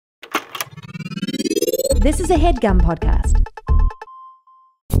This is a Headgum podcast.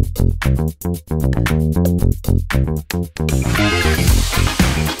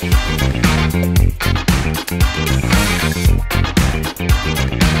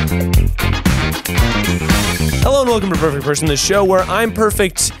 Hello and welcome to Perfect Person, the show where I'm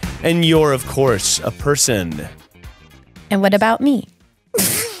perfect and you're, of course, a person. And what about me?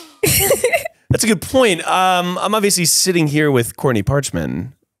 That's a good point. I'm obviously sitting here with Courtney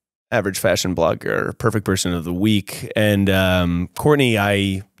Parchman, average fashion blogger, perfect person of the week. And Courtney,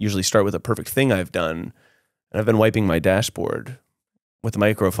 I usually start with a perfect thing I've done. And I've been wiping my dashboard with a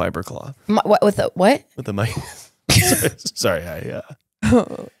microfiber cloth. What with the what? With the mic. Sorry,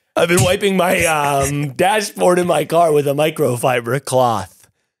 I've been wiping my dashboard in my car with a microfiber cloth.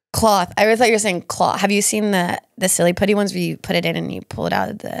 Cloth. I always thought you were saying cloth. Have you seen the silly putty ones where you put it in and you pull it out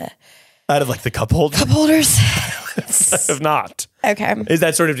of like the cup holder? cup holders? I have not. Okay. Is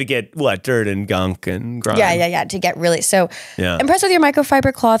that sort of to get what, dirt and gunk and grime? Yeah. To get really Yeah. impressed with your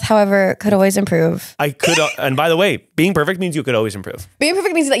microfiber cloth. However, could always improve. I could, and by the way, being perfect means you could always improve. Being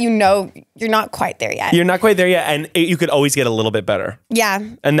perfect means that you know you're not quite there yet. You're not quite there yet, and you could always get a little bit better. Yeah.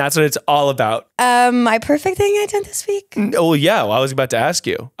 And that's what it's all about. My perfect thing I did this week. Oh yeah, well, I was about to ask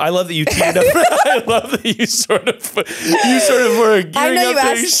you. I love that you teed up. I love that you sort of were gearing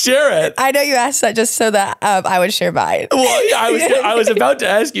up to share it. I know you asked that just so that I would share mine. Well, yeah, I was about to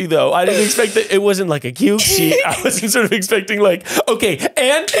ask you though. I didn't expect that it wasn't like a cute sheet. I wasn't sort of expecting like, okay,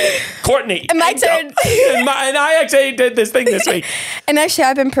 and Courtney. And my turn. And I actually did this thing this week. And actually,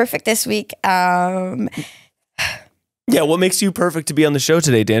 I've been perfect this week. Yeah, what makes you perfect to be on the show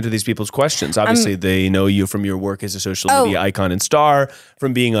today to answer these people's questions? Obviously, they know you from your work as a social media icon and star,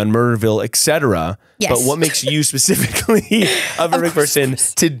 from being on Murderville, etc. Yes. But what makes you specifically a perfect person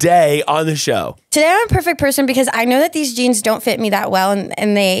today on the show? Today I'm a perfect person because I know that these jeans don't fit me that well, and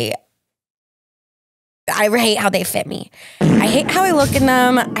I hate how they fit me. I hate how I look in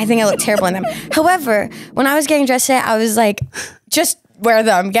them. I think I look terrible in them. However, when I was getting dressed today, I was like, just wear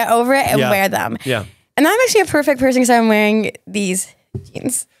them. Get over it and wear them. Yeah. And I'm actually a perfect person because I'm wearing these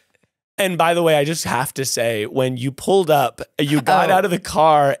jeans. And by the way, I just have to say, when you pulled up, you got out of the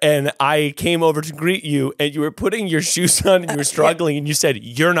car and I came over to greet you and you were putting your shoes on and you were struggling and you said,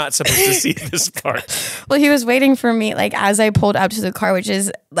 you're not supposed to see this part. Well, he was waiting for me like as I pulled up to the car, which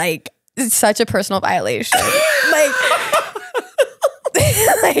is like such a personal violation.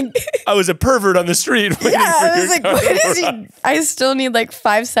 I was a pervert on the street. Yeah, I was like, what is he? I still need like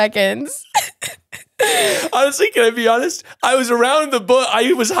 5 seconds. Honestly, can I be honest? I was around the bush.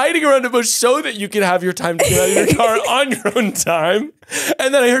 I was hiding around the bush so that you could have your time to get out of your car on your own time.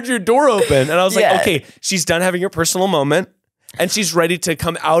 And then I heard your door open and I was like, okay, she's done having her personal moment and she's ready to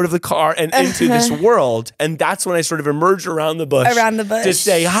come out of the car and into this world. And that's when I sort of emerged around the bush. To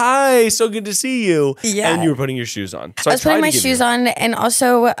say, hi, so good to see you. Yeah. And you were putting your shoes on. So I was putting my shoes on, and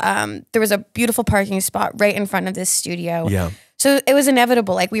also there was a beautiful parking spot right in front of this studio. Yeah. So it was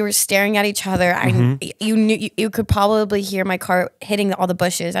inevitable. Like we were staring at each other. You knew you could probably hear my car hitting all the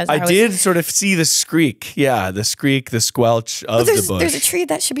bushes. As I did sort of see the squeak. Yeah, the squeak, the squelch of the bush. There's a tree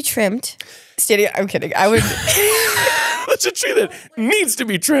that should be trimmed. I'm kidding. I would. That's a tree that needs to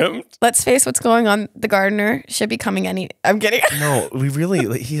be trimmed. Let's face what's going on. The gardener should be coming I'm kidding. No,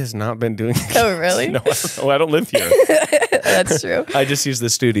 he has not been doing it. Oh, really? No, I don't live here. That's true. I just use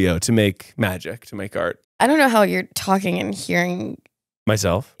the studio to make magic, to make art. I don't know how you're talking and hearing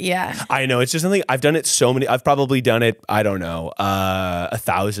myself. Yeah. I know. It's just something I've done it so many. I've probably done it, I don't know,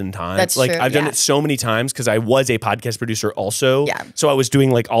 1,000 times. That's like true, I've done it so many times because I was a podcast producer also. Yeah. So I was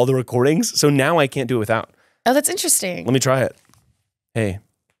doing like all the recordings. So now I can't do it without. Oh, that's interesting. Let me try it. Hey.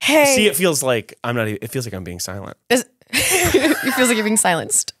 See, it feels like it feels like I'm being silent. It feels like you're being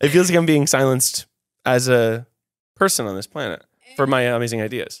silenced. It feels like I'm being silenced as a person on this planet for my amazing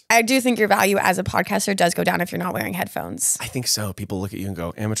ideas. I do think your value as a podcaster does go down if you're not wearing headphones. I think so. People look at you and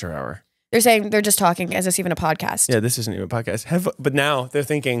go, amateur hour. They're saying they're just talking. Is this even a podcast? Yeah, this isn't even a podcast. But now they're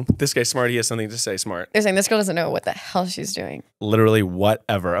thinking, this guy's smart. He has something to say smart. They're saying this girl doesn't know what the hell she's doing. Literally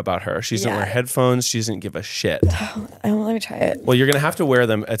whatever about her. She doesn't wear headphones. She doesn't give a shit. Let me try it. Well, you're going to have to wear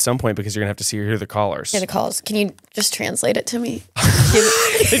them at some point because you're going to have to hear the callers. Hear the calls. Can you just translate it to me?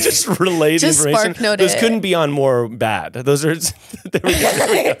 They just relate information. Those couldn't be on more bad. Those are, there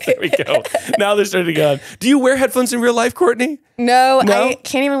we go. Now they're starting to go on. Do you wear headphones in real life, Courtney? No, I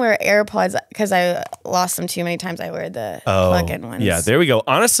can't even wear AirPods because I lost them too many times. I wear the plug-in ones. Yeah, there we go.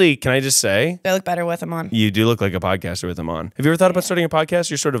 Honestly, can I just say? They look better with them on. You do look like a podcaster with them on. Have you ever thought about starting a podcast?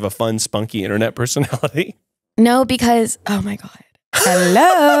 You're sort of a fun, spunky internet personality. No, because, oh my God.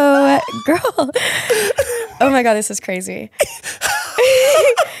 Hello, girl. Oh my God, this is crazy.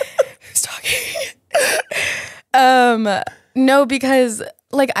 Who's talking? No, because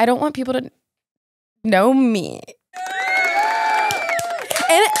like I don't want people to know me.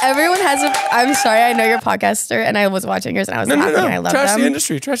 And everyone has I'm sorry, I know you're a podcaster and I was watching yours and I was laughing and I love them.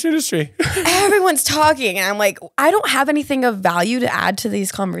 Trash the industry. Everyone's talking and I'm like, I don't have anything of value to add to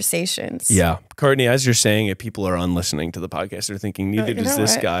these conversations. Yeah. Courtney, as you're saying it, people are unlistening to the podcast. They're thinking, neither does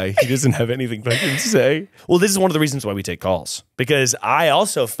this guy. He doesn't have anything fucking to say. Well, this is one of the reasons why we take calls. Because I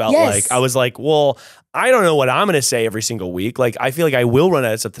also felt like, I was like, well, I don't know what I'm going to say every single week. Like, I feel like I will run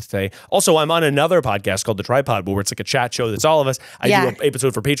out of stuff to say. Also, I'm on another podcast called the TryPod, where it's like a chat show that's all of us. I do an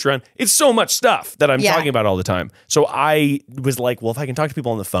episode for Patreon. It's so much stuff that I'm talking about all the time. So I was like, well, if I can talk to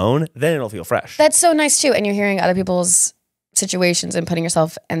people on the phone, then it'll feel fresh. That's so nice too. And you're hearing other people's situations and putting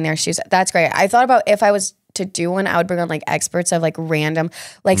yourself in their shoes. That's great. I thought about if I was to do one, I would bring on like experts of like random,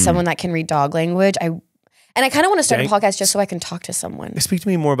 like someone that can read dog language. And I kind of want to start a podcast just so I can talk to someone. Speak to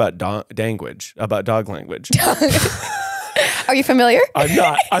me more about language, about dog language. Are you familiar? I'm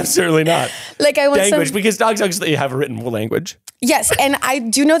not. I'm certainly not. Like I want language, because dogs actually have a written language. Yes, and I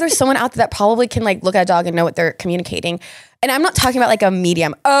do know there's someone out there that probably can like look at a dog and know what they're communicating. And I'm not talking about like a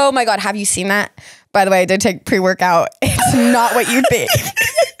medium. Oh my God, have you seen that? By the way, I did take pre-workout. It's not what you think.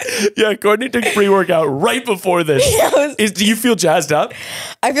 Yeah, Courtney took pre-workout right before this. Do you feel jazzed up?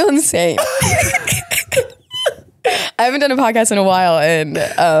 I feel insane. I haven't done a podcast in a while, and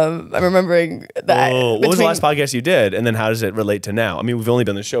I'm remembering that. Oh, what was the last podcast you did, and then how does it relate to now? I mean, we've only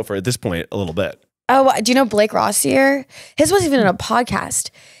been on the show for, at this point, a little bit. Oh, do you know Blake Rossier? His wasn't even a podcast.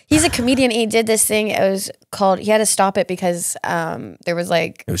 He's a comedian. He did this thing. It was called, he had to stop it because there was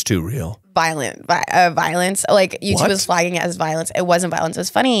like... It was too real. Violence. Like YouTube was flagging it as violence. It wasn't violence. It was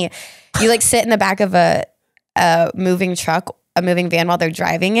funny. You like sit in the back of a moving truck, a moving van while they're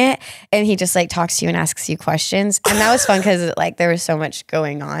driving it, and he just like talks to you and asks you questions. And that was fun because like there was so much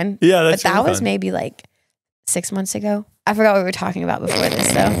going on. Yeah, that's But that was maybe like 6 months ago. I forgot what we were talking about before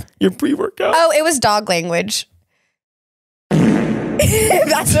this though. Your pre-workout? Oh, it was dog language.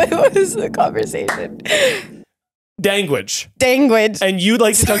 That's what it was, the conversation. Language. And you'd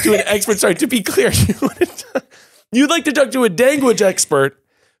like to talk to an expert. Sorry, to be clear, you'd like to talk to a language expert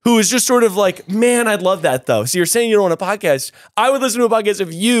who is just sort of like, man, I'd love that though. So you're saying you don't want a podcast. I would listen to a podcast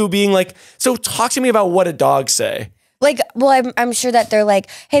of you being like, so talk to me about what a dog say. Like, well, I'm sure that they're like,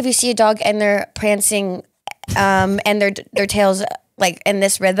 hey, if you see a dog and they're prancing and their tails like in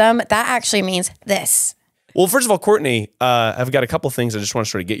this rhythm, that actually means this. Well, first of all, Courtney, I've got a couple things I just want to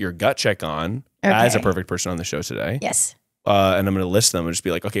sort of get your gut check on as a perfect person on the show today. Yes. And I'm going to list them and just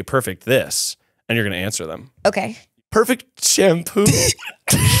be like, okay, perfect this. And you're going to answer them. Okay. Perfect shampoo.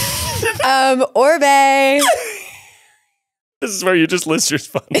 Orbe. This is where you just list your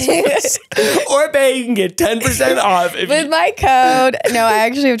sponsors. Orbe, you can get 10% off. With my code. No, I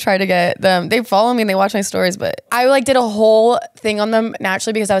actually have tried to get them. They follow me and they watch my stories, but I like did a whole thing on them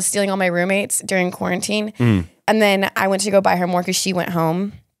naturally because I was stealing all my roommates during quarantine. And then I went to go buy her more because she went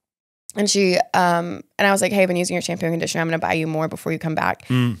home. And she, and I was like, hey, I've been using your shampoo and conditioner. I'm going to buy you more before you come back.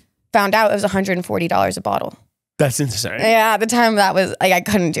 Found out it was $140 a bottle. That's insane. Yeah, at the time that was like, I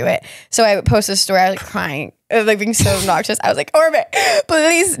couldn't do it. So I posted a story, I was like crying, like being so obnoxious. I was like, Orbe,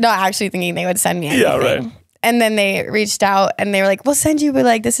 please. Not actually thinking they would send me anything. Yeah, right. And then they reached out and they were like, we'll send you, but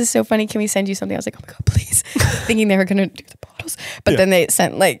like, this is so funny. Can we send you something? I was like, oh my God, please. Thinking they were going to do the bottles. But then they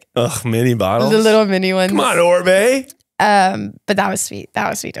sent like mini bottles. The little mini ones. Come on, Orbe. But that was sweet. That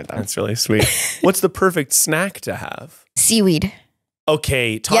was sweet of them. That's really sweet. What's the perfect snack to have? Seaweed.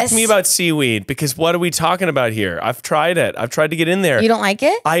 Okay, talk to me about seaweed, because what are we talking about here? I've tried it. I've tried to get in there. You don't like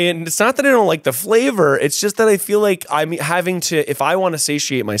it? It's not that I don't like the flavor. It's just that I feel like I'm having to, if I want to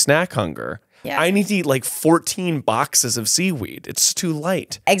satiate my snack hunger, I need to eat like 14 boxes of seaweed. It's too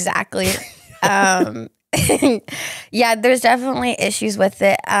light. Exactly. Yeah, there's definitely issues with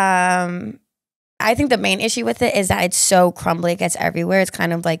it. I think the main issue with it is that it's so crumbly. It gets everywhere. It's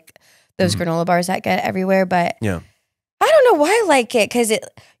kind of like those granola bars that get everywhere. But yeah, I don't know why I like it, because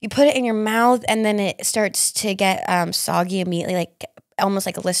you put it in your mouth and then it starts to get soggy immediately, like almost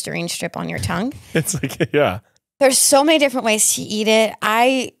like a Listerine strip on your tongue. It's like, yeah. There's so many different ways to eat it.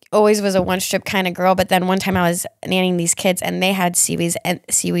 I always was a one strip kind of girl, but then one time I was nannying these kids and they had seaweed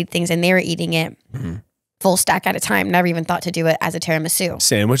things and they were eating it full stack at a time. Never even thought to do it as a tiramisu.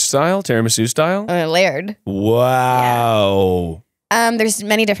 Sandwich style? Tiramisu style? Layered. Wow. Yeah. There's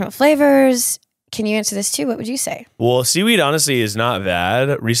many different flavors. Can you answer this too? What would you say? Well, seaweed honestly is not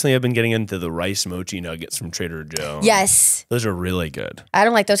bad. Recently, I've been getting into the rice mochi nuggets from Trader Joe's. Yes. Those are really good. I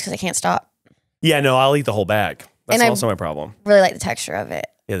don't like those because I can't stop. Yeah, no, I'll eat the whole bag. That's also my problem. Really like the texture of it.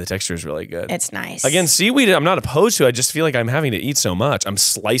 Yeah, the texture is really good. It's nice. Again, seaweed, I'm not opposed to. I just feel like I'm having to eat so much. I'm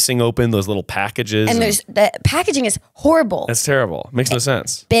slicing open those little packages. And the packaging is horrible. That's terrible. Makes no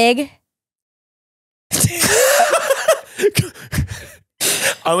sense. Big.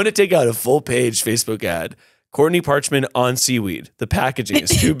 I'm going to take out a full-page Facebook ad. Courtney Parchman on seaweed. The packaging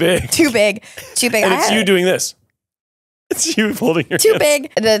is too big. Too big. And it's you doing this. It's you holding your Too hand.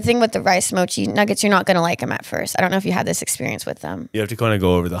 big. The thing with the rice mochi nuggets, you're not going to like them at first. I don't know if you had this experience with them. You have to kind of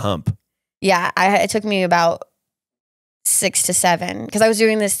go over the hump. Yeah, it took me about 6 to 7 because I was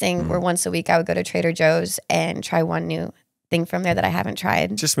doing this thing where once a week I would go to Trader Joe's and try one new thing from there that I haven't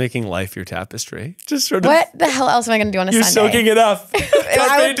tried. Just making life your tapestry. Just sort of. What the hell else am I going to do on a You're Sunday? soaking it up.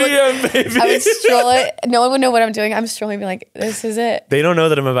 Carpe diem, baby. I would stroll it. No one would know what I'm doing. I'm strolling and be like, this is it. They don't know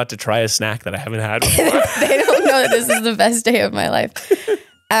that I'm about to try a snack that I haven't had before. They don't know that this is the best day of my life.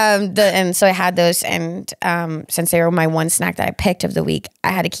 And so I had those, and since they were my one snack that I picked of the week, I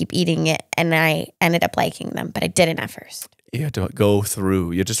had to keep eating it, and I ended up liking them, but I didn't at first. You had to go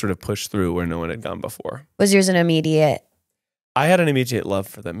through. You just sort of push through where no one had gone before. Was yours an immediate? I had an immediate love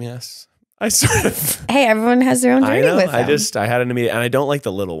for them, yes. I sort of. Hey, everyone has their own journey with them. I had an immediate, and I don't like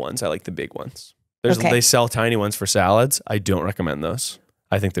the little ones. I like the big ones. They sell tiny ones for salads. I don't recommend those.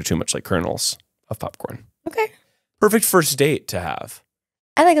 I think they're too much like kernels of popcorn. Okay. Perfect first date to have.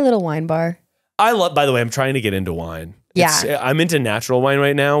 I like a little wine bar. By the way, I'm trying to get into wine. Yeah. I'm into natural wine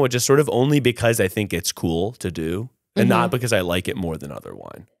right now, which is sort of only because I think it's cool to do and not because I like it more than other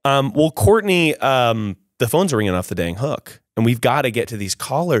wine. Well, Courtney, the phones are ringing off the dang hook. And we've got to get to these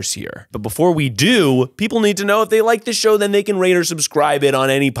callers here. But before we do, people need to know if they like the show, then they can rate or subscribe it on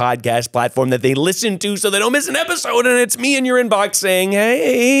any podcast platform that they listen to so they don't miss an episode. And it's me in your inbox saying,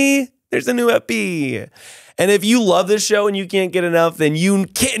 hey, there's a new EP. And if you love this show and you can't get enough, then you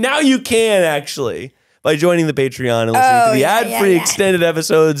can. Now you can actually by joining the Patreon and listening to the ad-free extended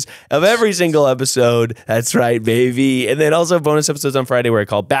episodes of every single episode. That's right, baby. And then also bonus episodes on Friday where I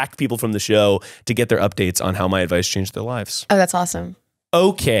call back people from the show to get their updates on how my advice changed their lives. Oh, that's awesome.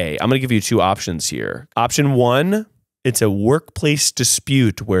 Okay, I'm going to give you 2 options here. Option 1, it's a workplace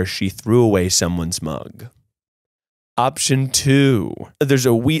dispute where she threw away someone's mug. Option 2, there's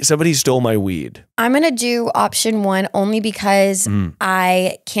somebody stole my weed. I'm going to do option 1 only because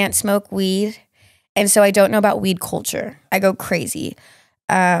I can't smoke weed. And so I don't know about weed culture. I go crazy.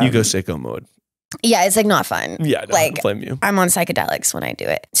 You go sicko mode. Yeah, it's like not fun. Yeah, no, I don't blame you. I'm on psychedelics when I do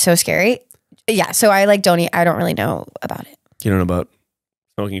it. So scary. Yeah, so I like don't eat. I don't really know about it. You don't know about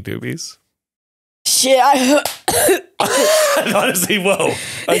smoking doobies? Shit. Honestly, whoa.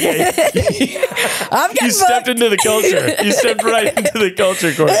 Okay. You stepped into the culture. You stepped right into the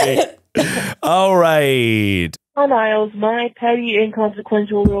culture, Courtney. All right. Hi, Miles. My petty,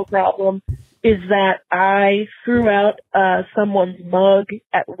 inconsequential real problem is that I threw out someone's mug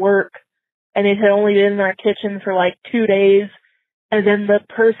at work, and it had only been in our kitchen for like 2 days. And then the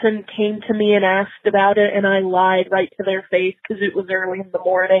person came to me and asked about it, and I lied right to their face because it was early in the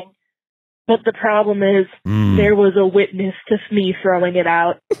morning. But the problem is there was a witness to me throwing it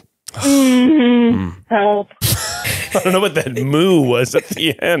out. Help. I don't know what that moo was at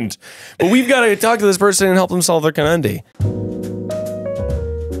the end. But we've got to talk to this person and help them solve their conundrum.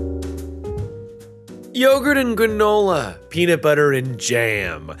 Yogurt and granola, peanut butter and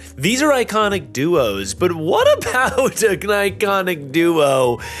jam. These are iconic duos, but what about an iconic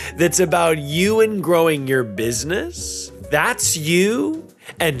duo that's about you and growing your business? That's you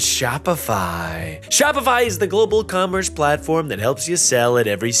and Shopify. Shopify is the global commerce platform that helps you sell at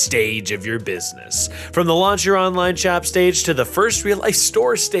every stage of your business. From the launch your online shop stage to the first real life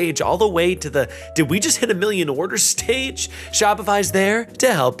store stage, all the way to the did we just hit 1 million orders stage? Shopify's there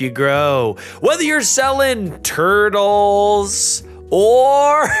to help you grow. Whether you're selling turtles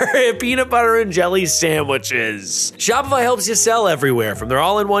or peanut butter and jelly sandwiches, Shopify helps you sell everywhere, from their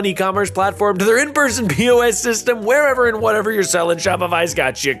all-in-one e-commerce platform to their in-person POS system. Wherever and whatever you're selling, Shopify's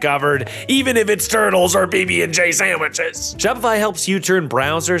got you covered, even if it's turtles or PB&J sandwiches. Shopify helps you turn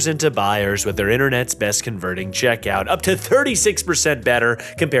browsers into buyers with their internet's best converting checkout, up to 36% better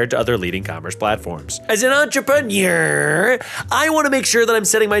compared to other leading commerce platforms. As an entrepreneur, I want to make sure that I'm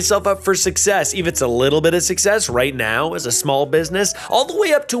setting myself up for success, even if it's a little bit of success right now as a small business, all the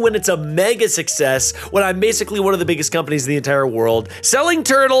way up to when it's a mega success, when I'm basically one of the biggest companies in the entire world, selling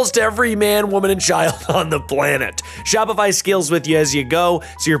turtles to every man, woman, and child on the planet. Shopify scales with you as you go,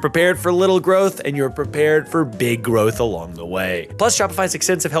 so you're prepared for little growth and you're prepared for big growth along the way. Plus, Shopify's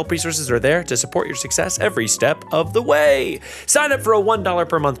extensive help resources are there to support your success every step of the way. Sign up for a $1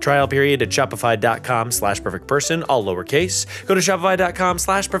 per month trial period at shopify.com/perfectperson, all lowercase. Go to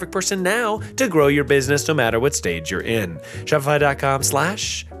shopify.com/perfectperson now to grow your business no matter what stage you're in. Shopify.com/perfectperson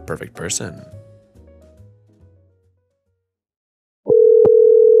TryPod.com/perfectperson.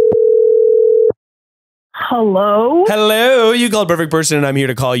 Hello? Hello, you called Perfect Person, and I'm here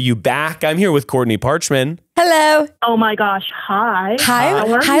to call you back. I'm here with Courtney Parchman. Hello. Oh my gosh, hi. Hi,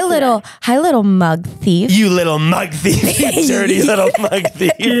 little mug thief. You little mug thief, you dirty little mug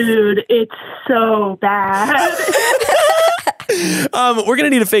thief. Dude, it's so bad. We're going to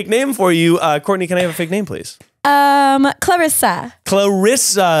need a fake name for you. Courtney, can I have a fake name, please? Clarissa.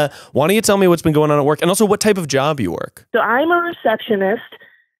 Clarissa, why don't you tell me what's been going on at work and also what type of job you work? So I'm a receptionist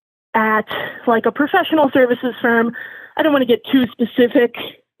at like a professional services firm. I don't want to get too specific,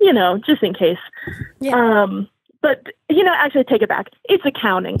 just in case. Yeah. But, actually take it back. It's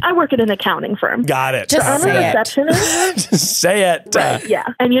accounting. I work at an accounting firm. Got it. Just I'm a receptionist. Just say it. Right,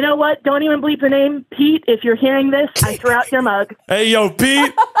 yeah. And you know what? Don't even bleep the name. Pete, if you're hearing this, I threw out your mug. Hey, yo,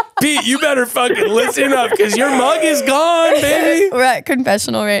 Pete. Pete, you better fucking listen up because your mug is gone, baby. We're at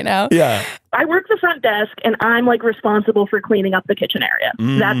confessional right now. Yeah. I work the front desk, and I'm, responsible for cleaning up the kitchen area.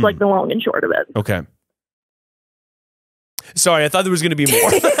 That's, the long and short of it. Okay. Sorry, I thought there was going to be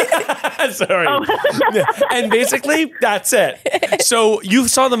more. Sorry. Oh. And basically, that's it. So you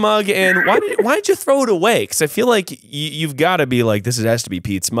saw the mug, and why did you throw it away? Because I feel like you've got to be like, this has to be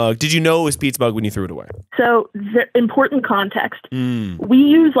Pete's mug. Did you know it was Pete's mug when you threw it away? So, the important context. We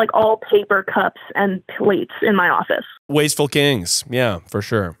use, all paper cups and plates in my office. Wasteful kings. Yeah, for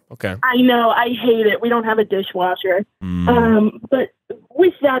sure. Okay. I know. I hate it. We don't have a dishwasher. But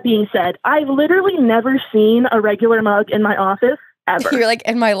with that being said, I've literally never seen a regular mug in my office ever. You're like,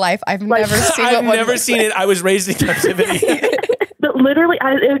 in my life, I've never seen it. I've never seen it. I was raised in captivity. But literally, so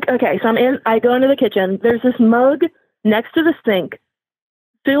I go into the kitchen. There's this mug next to the sink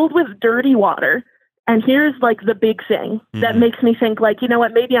filled with dirty water. And here's the big thing that makes me think you know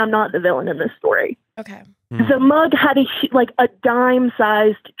what, maybe I'm not the villain in this story. Okay. The mug had a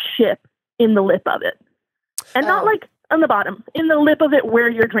dime-sized chip in the lip of it. And not on the bottom, in the lip of it where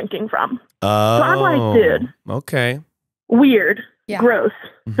you're drinking from. Oh. So I'm like, dude. Okay. Weird. Yeah. Gross.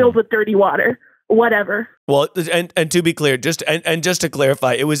 Filled with dirty water. Whatever. Well, and to be clear, just to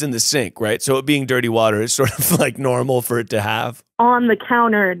clarify, it was in the sink, right? So it being dirty water is sort of normal for it to have. On the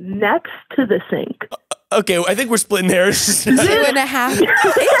counter next to the sink. Okay, I think we're splitting hairs. 2.5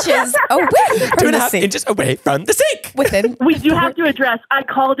 inches away from the sink. 2.5 inches away from the sink. Within. We do have to address, I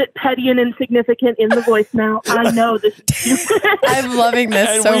called it petty and insignificant in the voicemail. I know this. I'm loving this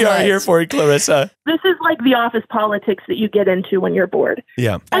And so much. we are here for it, Clarissa. This is the office politics that you get into when you're bored.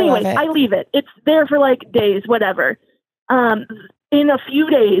 Yeah. Anyway, I leave it. It's there for days, whatever. In a few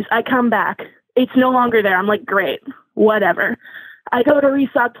days, I come back. It's no longer there. I'm like, great, whatever. I go to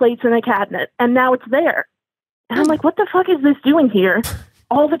restock plates in a cabinet, and now it's there. And I'm like, what the fuck is this doing here?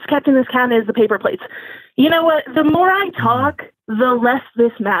 All that's kept in this cabinet is the paper plates. You know what? The more I talk, the less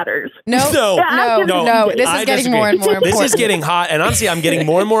this matters. No. This is getting more and more important. This is getting hot, and honestly, I'm getting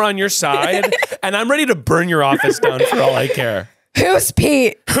more and more on your side, and I'm ready to burn your office down for all I care. Who's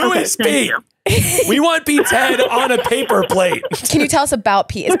Pete? Who is Pete? We want Pete's head on a paper plate. Can you tell us about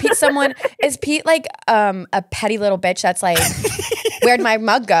Pete? Is Pete a petty little bitch that's where'd my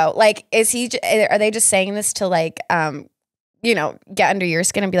mug go? Are they just saying this to get under your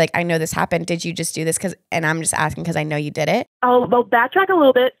skin and be like, I know this happened. Did you just do this? And I'm just asking because I know you did it. I'll backtrack a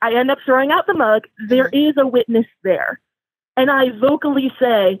little bit. I end up throwing out the mug. There is a witness there. And I vocally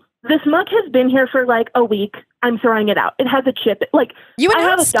say, this mug has been here for a week. I'm throwing it out. It has a chip. You I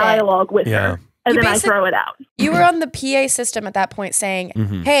have a dialogue with her, and then I throw it out. You were on the PA system at that point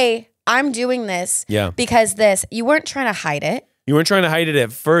saying, hey, I'm doing this because this. You weren't trying to hide it. You weren't trying to hide it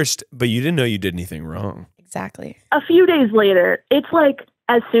at first, but you didn't know you did anything wrong. Exactly. A few days later, it's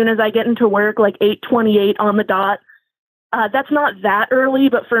as soon as I get into work, 8:28 on the dot. That's not that early,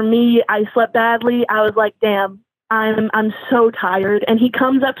 but for me, I slept badly. I was like, damn. I'm so tired. And he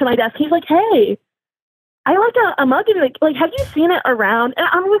comes up to my desk. He's like, hey, I like a mug. And have you seen it around? And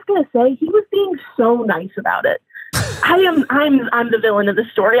I'm just going to say, he was being so nice about it. I'm the villain of the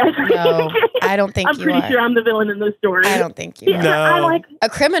story. I think. No, I don't think I'm pretty sure I'm the villain in the story. I don't think you are. No. I'm a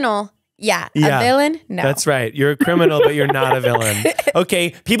criminal. Yeah. A villain? No. That's right. You're a criminal, but you're not a villain.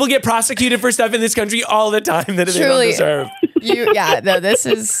 Okay. People get prosecuted for stuff in this country all the time that they don't deserve. This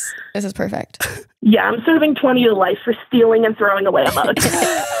is perfect. Yeah, I'm serving 20 to life for stealing and throwing away a mug.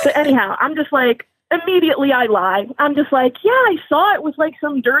 But anyhow, I'm just immediately I lie. I'm just I saw it with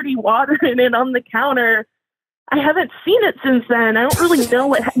some dirty water in it on the counter. I haven't seen it since then. I don't really know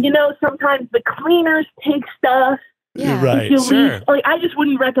what, sometimes the cleaners take stuff. Yeah. Right. If you Sure. leave, like, I just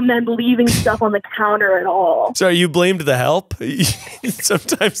wouldn't recommend leaving stuff on the counter at all. So you blamed the help?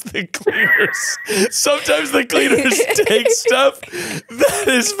 Sometimes the cleaners take stuff. That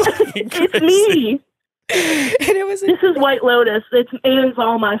is fucking crazy. It's me. And This is White Lotus. It is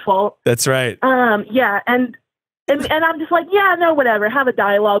all my fault. That's right. Yeah, and I'm just like, yeah, no, whatever. Have a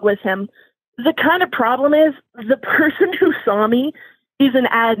dialogue with him. The kind of problem is the person who saw me is an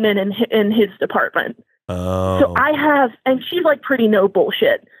admin in his department. Oh. So I have, and she's like pretty no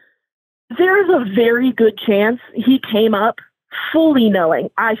bullshit. There is a very good chance he came up fully knowing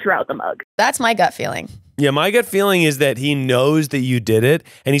I threw out the mug. That's my gut feeling. Yeah, my gut feeling is that he knows that you did it,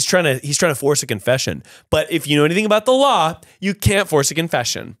 and he's trying to force a confession. But if you know anything about the law, you can't force a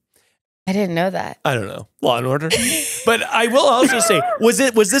confession. I didn't know that. I don't know. Law and order. But I will also say, was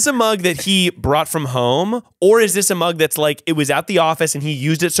this a mug that he brought from home, or is this a mug that's like it was at the office and he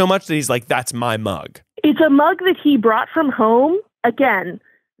used it so much that he's like, that's my mug? It's a mug that he brought from home. Again,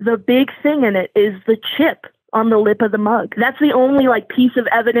 the big thing in it is the chip on the lip of the mug. That's the only like piece of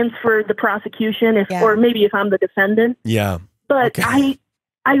evidence for the prosecution, or maybe if I'm the defendant. Yeah. But okay.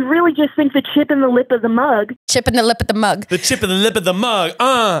 I really just think the chip in the lip of the mug. Chip in the lip of the mug. The chip in the lip of the mug.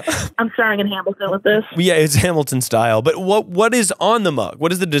 I'm starring in Hamilton with this. Yeah, it's Hamilton style. But what is on the mug?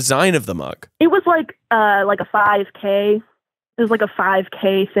 What is the design of the mug? It was like a 5K. It was like a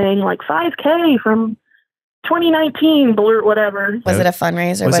 5K thing, like 5K from 2019, blur, whatever. Was it a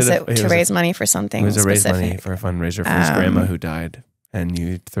fundraiser? Was it to raise money for something? It was specific? to raise money for a fundraiser for his grandma who died, and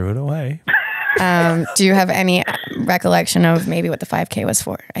you threw it away. Do you have any recollection of maybe what the 5K was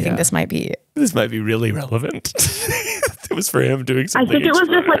for? I think this might be really relevant. It was for him doing something. I think it was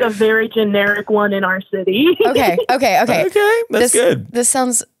just like a very generic one in our city. Okay. That's good. This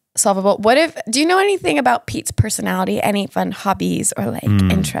sounds solvable. Do you know anything about Pete's personality? Any fun hobbies or like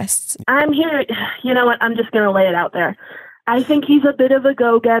interests? I'm here. You know what? I'm just going to lay it out there. I think he's a bit of a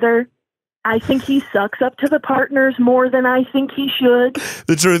go-getter. I think he sucks up to the partners more than I think he should.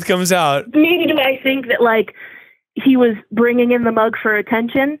 The truth comes out. Maybe do I think that like he was bringing in the mug for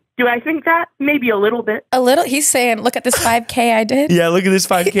attention? Do I think that? Maybe a little bit. A little. He's saying, look at this 5K I did. Yeah, look at this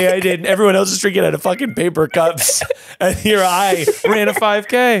 5K I did. And everyone else is drinking out of fucking paper cups. And here I ran a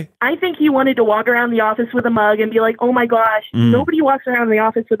 5K. I think he wanted to walk around the office with a mug and be like, oh my gosh, nobody walks around the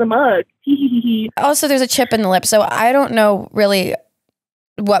office with a mug. Also, there's a chip in the lip. So I don't know really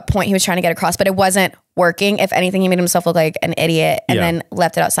what point he was trying to get across, but it wasn't working. If anything, he made himself look like an idiot and then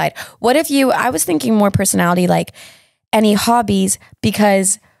left it outside. What if I was thinking more personality, like any hobbies,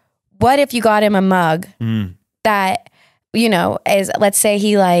 because what if you got him a mug that, is, let's say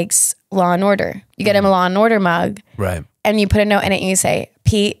he likes Law and Order. You get him a Law and Order mug. Right. And you put a note in it and you say,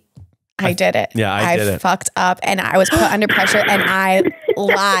 Pete, I did it. Yeah, I did it. I fucked up and I was put under pressure and I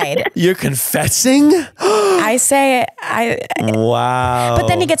lied. You're confessing? I say wow. But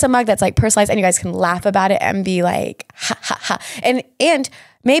then he gets a mug that's like personalized and you guys can laugh about it and be like, ha, ha, ha. And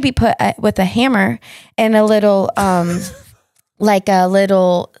maybe put with a hammer and a little, like a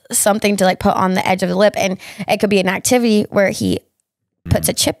little something to like put on the edge of the lip. And it could be an activity where he puts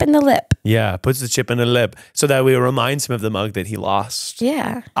a chip in the lip. Yeah, puts the chip in the lip so that way it reminds him of the mug that he lost.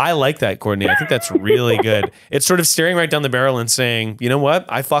 Yeah. I like that, Courtney. I think that's really good. It's sort of staring right down the barrel and saying, you know what?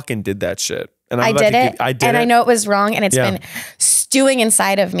 I fucking did that shit. And I did it. I know it was wrong and it's been stewing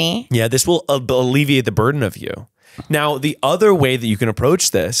inside of me. Yeah, this will alleviate the burden of you. Now, the other way that you can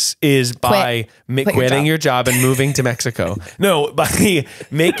approach this is by quitting your job and moving to Mexico. No, by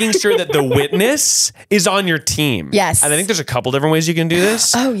making sure that the witness is on your team. Yes. And I think there's a couple different ways you can do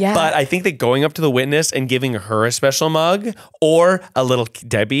this. Oh, yeah. But I think that going up to the witness and giving her a special mug or a little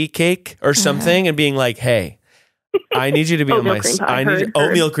Debbie cake or something and being like, hey, I need you to be on my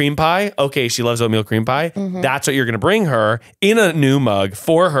oatmeal cream pie. Okay, she loves oatmeal cream pie. That's what you're going to bring her in a new mug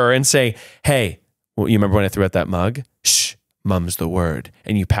for her and say, hey, well, you remember when I threw out that mug? Shh, mum's the word.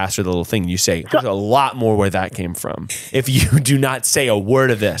 And you pass her the little thing. And you say, there's a lot more where that came from. If you do not say a word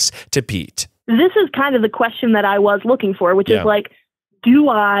of this to Pete. This is kind of the question that I was looking for, which is like, do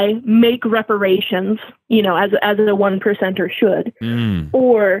I make reparations, as a 1%er should?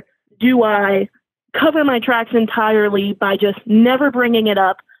 Or do I cover my tracks entirely by just never bringing it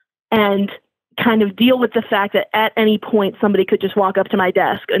up and kind of deal with the fact that at any point somebody could just walk up to my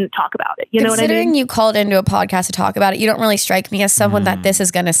desk and talk about it. You know what I mean? Considering you called into a podcast to talk about it, you don't really strike me as someone that this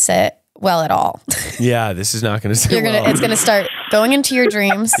is going to sit well at all. Yeah, this is not going to sit It's going to start going into your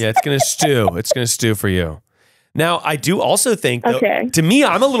dreams. Yeah, it's going to stew. It's going to stew for you. Now, I do also think, though, to me,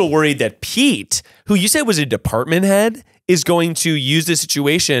 I'm a little worried that Pete, who you said was a department head, is going to use this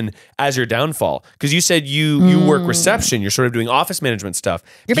situation as your downfall. Because you said you work reception. You're sort of doing office management stuff.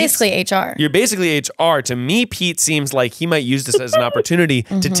 You're basically HR. You're basically HR. To me, Pete seems like he might use this as an opportunity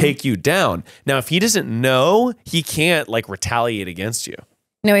to take you down. Now, if he doesn't know, he can't like retaliate against you.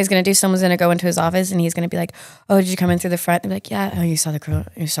 No, he's gonna do. Someone's gonna go into his office and he's gonna be like, "Oh, did you come in through the front?" They're like, "Yeah." "Oh, you saw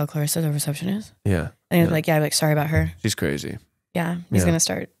Clarissa, the receptionist?" Yeah. And he's like, "Yeah." I'm like, "Sorry about her." She's crazy. Yeah, he's gonna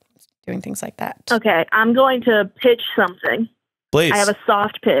start doing things like that. Okay, I'm going to pitch something. Please. I have a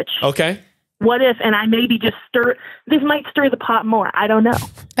soft pitch. Okay. What if, and I maybe just this might stir the pot more. I don't know.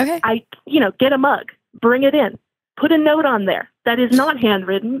 Okay. Get a mug, bring it in, put a note on there. That is not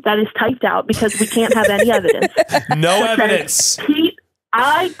handwritten. That is typed out because we can't have any evidence. No evidence. Pete,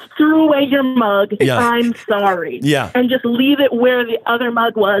 I threw away your mug. Yeah. I'm sorry. Yeah. And just leave it where the other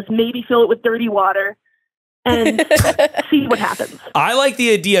mug was. Maybe fill it with dirty water and see what happens. I like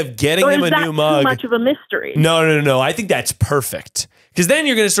the idea of getting him a new mug. Too much of a mystery? No. I think that's perfect. Because then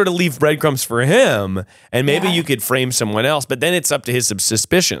you're going to sort of leave breadcrumbs for him, and maybe you could frame someone else, but then it's up to his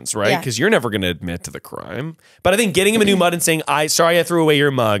suspicions, right? Because you're never going to admit to the crime. But I think getting him a new mug and saying, sorry I threw away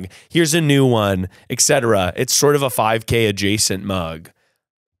your mug, here's a new one, etc. It's sort of a 5K adjacent mug.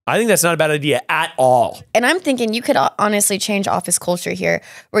 I think that's not a bad idea at all. And I'm thinking you could honestly change office culture here,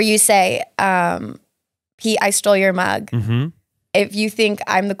 where you say, Pete, I stole your mug. Mm-hmm. If you think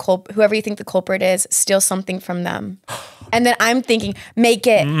I'm the whoever you think the culprit is, steal something from them. And then I'm thinking, make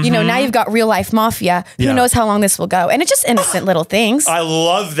it, now you've got real life mafia. Who knows how long this will go? And it's just innocent little things. I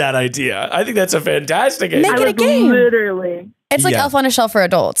love that idea. I think that's a fantastic idea. Make it a game. Literally. It's like Elf on a Shelf for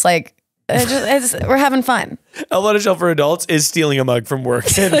adults. Like, we're having fun. Elf on a Shelf for adults is stealing a mug from work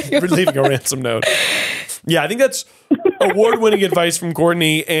and leaving a ransom note. Yeah, I think that's award-winning advice from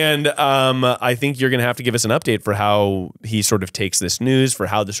Courtney, and I think you're going to have to give us an update for how he sort of takes this news, for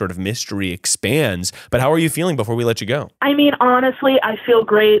how the sort of mystery expands. But how are you feeling before we let you go? I mean, honestly, I feel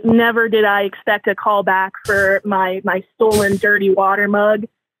great. Never did I expect a call back for my stolen dirty water mug.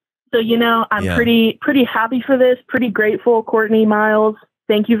 So, I'm pretty happy for this, pretty grateful. Courtney, Miles,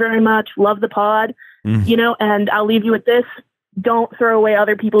 thank you very much. Love the pod, and I'll leave you with this. Don't throw away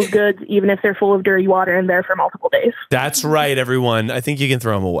other people's goods, even if they're full of dirty water and there for multiple days. That's right, everyone. I think you can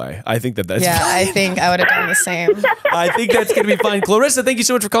throw them away. I think that's I think I would have done the same. I think that's going to be fine. Clarissa, thank you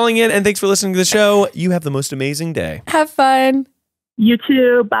so much for calling in, and thanks for listening to the show. You have the most amazing day. Have fun. You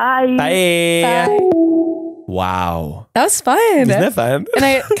too. Bye. Bye. Bye. Wow. That was fun. Isn't that fun? And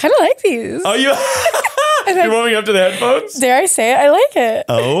I kind of like these. Oh, you're warming up to the headphones? Dare I say it? I like it.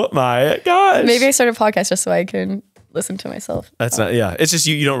 Oh my gosh. Maybe I start a podcast just so I can listen to myself. That's not, it's just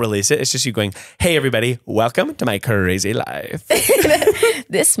you don't release it. It's just you going, hey, everybody, welcome to my crazy life.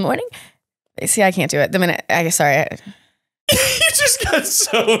 This morning? See, I can't do it. The minute, sorry. You just got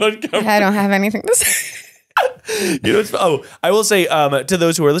so uncomfortable. I don't have anything to say. I will say to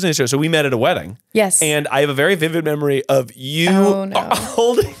those who are listening to the show, so we met at a wedding. Yes. And I have a very vivid memory of you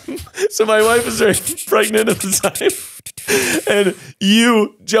holding, so my wife was very pregnant at the time, and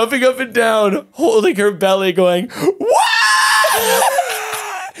you jumping up and down, holding her belly, going, "Wow!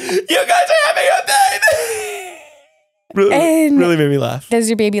 You guys are having a baby!" Really made me laugh. Does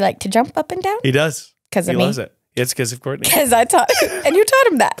your baby like to jump up and down? He does. Because of me? He loves it. It's because of Courtney. Because I taught and you taught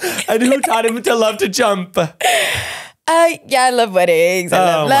him that. And who taught him to love to jump? I love weddings.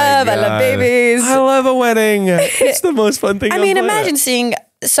 I love babies. I love a wedding. It's the most fun thing. I mean, imagine seeing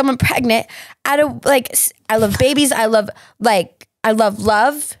someone pregnant at I love babies. I love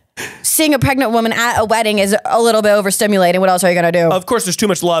love. Seeing a pregnant woman at a wedding is a little bit overstimulating. What else are you going to do? Of course, there's too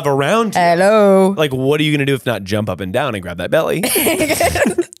much love around you. Hello. Like, what are you going to do if not jump up and down and grab that belly?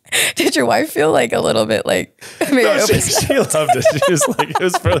 Did your wife feel like a little bit like... No, she loved it. She was like, it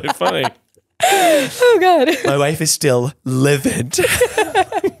was really funny. Oh, God. My wife is still livid.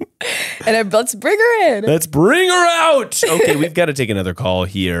 And let's bring her in. Let's bring her out. Okay, we've got to take another call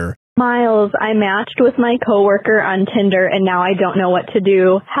here. Miles, I matched with my coworker on Tinder, and now I don't know what to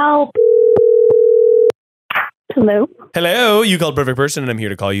do. Help. Hello? Hello, you called Perfect Person, and I'm here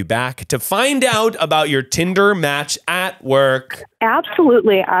to call you back to find out about your Tinder match at work.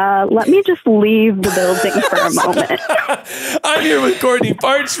 Absolutely. Let me just leave the building for a moment. I'm here with Courtney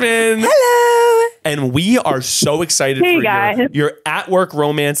Parchman. Hello. And we are so excited for your at-work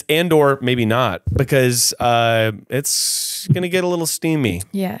romance, and or maybe not, because it's going to get a little steamy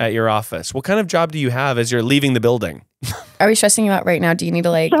at your office. What kind of job do you have as you're leaving the building? Are we stressing you out right now? Do you need to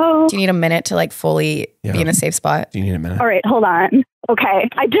do you need a minute to fully be in a safe spot? Do you need a minute? All right, hold on. Okay.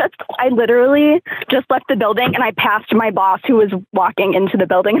 I literally just left the building and I passed my boss who was walking into the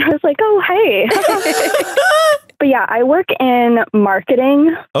building and I was like, oh, hey. But yeah, I work in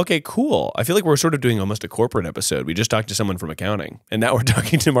marketing. Okay, cool. I feel like we're sort of doing almost a corporate episode. We just talked to someone from accounting, and now we're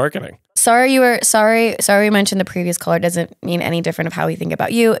talking to marketing. Sorry we mentioned the previous caller doesn't mean any different of how we think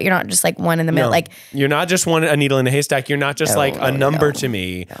about you. You're not just like one in the middle. No, Like you're not just a needle in a haystack. You're not just a number to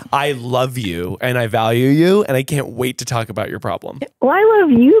me. No. I love you and I value you and I can't wait to talk about your problem. Well, I love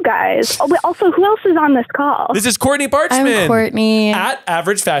you guys. Oh, but also, who else is on this call? This is Courtney Parchman. I'm Courtney. At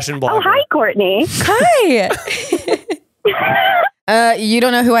Average Fashion Blogger. Oh, hi, Courtney. Hi. You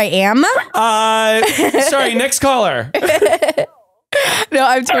don't know who I am? Sorry, next caller. No,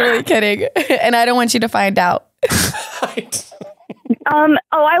 I'm totally kidding. And I don't want you to find out.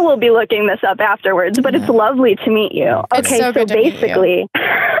 I will be looking this up afterwards, but it's lovely to meet you. It's okay, so basically,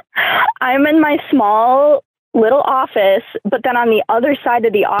 I'm in my small little office, but then on the other side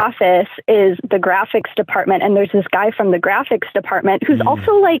of the office is the graphics department, and there's this guy from the graphics department who's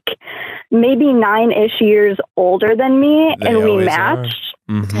also like maybe 9-ish years older than me, and we matched.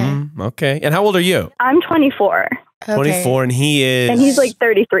 Mm-hmm. Okay. And how old are you? I'm 24. Okay. 24, and he is... And he's like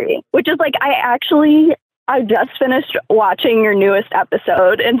 33, which is like, I just finished watching your newest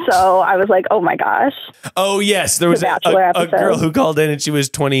episode, and so I was like, oh my gosh. Oh, yes. There was a girl who called in, and she was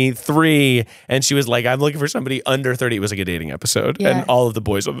 23, and she was like, I'm looking for somebody under 30. It was like a dating episode, and all of the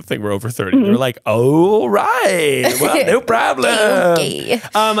boys on the thing were over 30. They were like, oh, right. Well, no problem. Okay.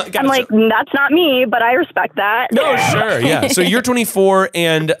 I'm like, that's not me, but I respect that. No, sure. Yeah. So you're 24,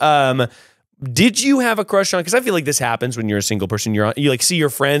 and... did you have a crush on, because I feel like this happens when you're a single person, you like see your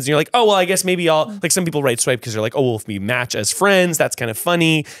friends and you're like, oh, well, I guess maybe like some people write swipe because they're like, oh, well, if we match as friends, that's kind of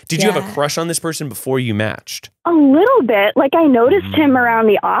funny. Did you have a crush on this person before you matched? A little bit. Like I noticed him around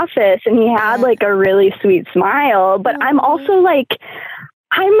the office and he had like a really sweet smile, but I'm also like,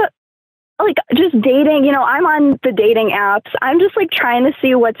 I'm like just dating, I'm on the dating apps. I'm just like trying to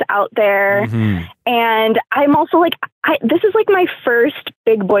see what's out there. Mm-hmm. And I'm also like, this is like my first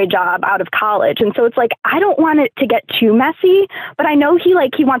big boy job out of college. And so it's like, I don't want it to get too messy, but I know he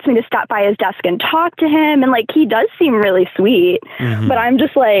wants me to stop by his desk and talk to him. And like, he does seem really sweet, but I'm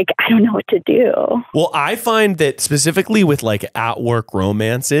just like, I don't know what to do. Well, I find that specifically with like at work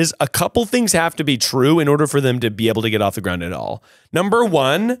romances, a couple things have to be true in order for them to be able to get off the ground at all. Number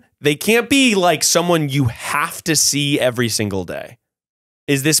one, they can't be like someone you have to see every single day.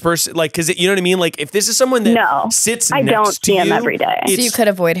 Is this person like, because you know what I mean? Like if this is someone that sits next to you. I don't see him every day. So you could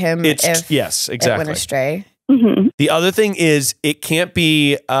avoid him yes, exactly. It went astray. Mm-hmm. The other thing is it can't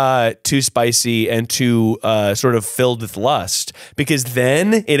be too spicy and too sort of filled with lust, because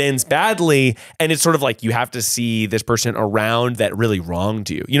then it ends badly and it's sort of like you have to see this person around that really wronged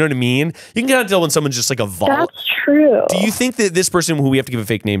you. You know what I mean? You can kind of tell when someone's just like a That's true. Do you think that this person who we have to give a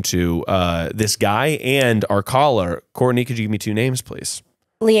fake name to, this guy and our caller, Courtney, could you give me 2 names, please?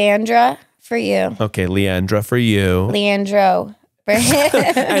 Leandra for you. Okay, Leandra for you. Leandro.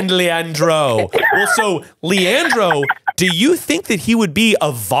 And Leandro. Well, so Leandro, do you think that he would be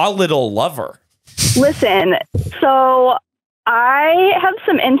a volatile lover? Listen, so I have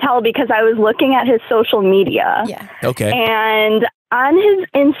some intel because I was looking at his social media. Yeah. Okay. And on his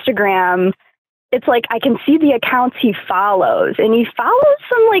Instagram, it's like I can see the accounts he follows, and he follows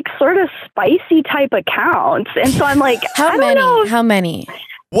some like sort of spicy type accounts. And so I'm like, How many?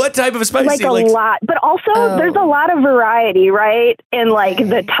 What type of spicy? Like a lot, but also there's a lot of variety, right? In like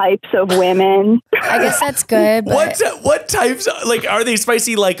the types of women. I guess that's good. But... What types? Like, are they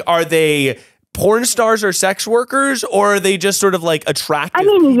spicy? Like, are they porn stars or sex workers, or are they just sort of like attractive?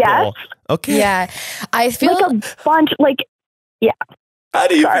 People? Yes. Okay. Yeah, I feel like a bunch. Like, yeah. How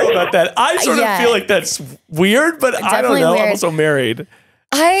do you feel about that? I sort of feel like that's weird, but I don't know. Weird. I'm also married.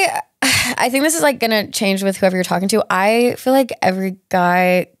 I think this is like going to change with whoever you're talking to. I feel like every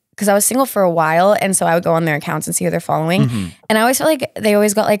guy, because I was single for a while, and so I would go on their accounts and see who they're following. Mm-hmm. And I always felt like they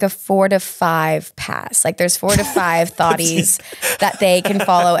always got like a 4 to 5 pass. Like there's 4 to 5 thotties that they can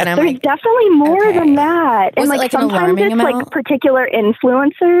follow. And there's definitely more than that. And like sometimes it's amount? Like particular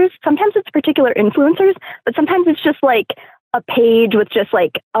influencers. Sometimes it's particular influencers, but sometimes it's just like a page with just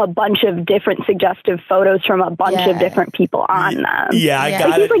like a bunch of different suggestive photos from a bunch of different people on them. Yeah, I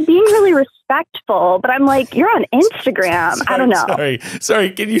got it. He's like being really respectful, but I'm like, you're on Instagram. I don't know. Sorry.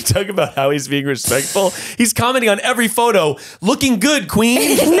 Can you talk about how he's being respectful? He's commenting on every photo. Looking good,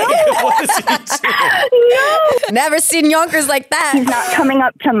 queen. No. What is he doing? No. Never seen Yonkers like that. He's not coming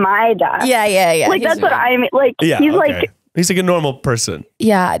up to my desk. Yeah. Like that's what I mean. Like he's like a normal person.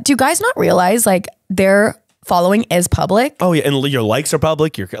 Yeah. Do guys not realize like they're following is public. Oh yeah, and your likes are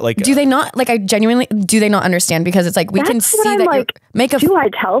public. You're like, do they not like? I genuinely do they not understand because it's like we can see that like, you make a. Do I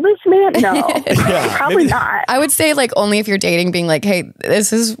tell this man? No, probably not. I would say like only if you're dating, being like, hey,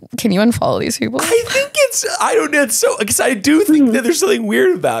 can you unfollow these people? I think I don't know. It's so because I do think that there's something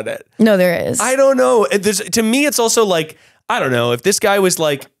weird about it. No, there is. I don't know. To me, it's also like. I don't know if this guy was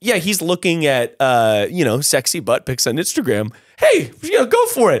like, yeah, he's looking at, sexy butt pics on Instagram. Hey, go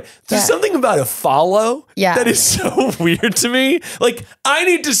for it. There's something about a follow that is so weird to me. Like, I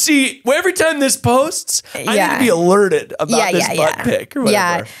need to see every time this posts, I need to be alerted about this butt pic or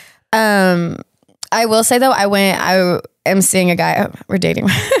whatever. Yeah. I will say though, I am seeing a guy. Oh, we're dating.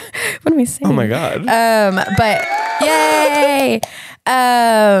 What am I saying? Oh my God. But yay.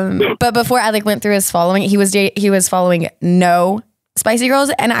 But before I like went through his following, he was following no spicy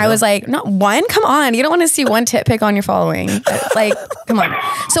girls, and I was like, not one. Come on, you don't want to see one tit pic on your following. Like, come on.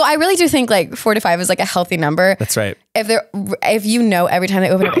 So I really do think like 4 to 5 is like a healthy number. That's right. If every time they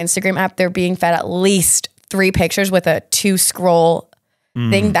open up Instagram app, they're being fed at least 3 pictures with a 2 scroll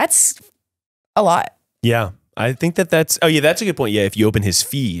thing. That's a lot. Yeah. I think that's a good point. Yeah. If you open his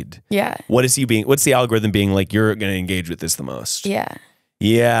feed, what's the algorithm being like, you're going to engage with this the most? Yeah.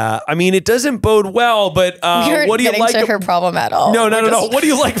 Yeah. I mean, it doesn't bode well, but what do you like? To her problem at all. No. What do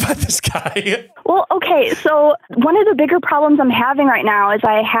you like about this guy? Well, okay. So one of the bigger problems I'm having right now is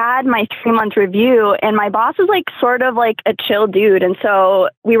I had my 3-month review and my boss is like sort of like a chill dude. And so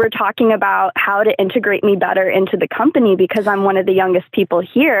we were talking about how to integrate me better into the company because I'm one of the youngest people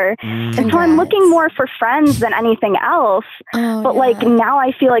here. And so I'm looking more for friends than anything else. But like now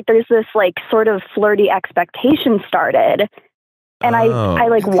I feel like there's this like sort of flirty expectation started. And I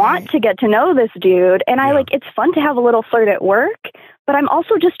want to get to know this dude. And it's fun to have a little flirt at work, but I'm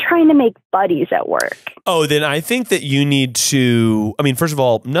also just trying to make buddies at work. Oh, then I think that you need to, first of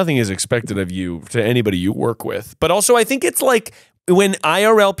all, nothing is expected of you to anybody you work with. But also I think it's like when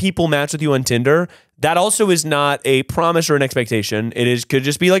IRL people match with you on Tinder, that also is not a promise or an expectation. Could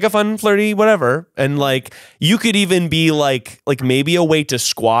just be like a fun, flirty, whatever. And like, you could even be like maybe a way to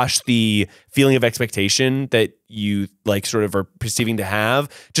squash the feeling of expectation that you like sort of are perceiving to have.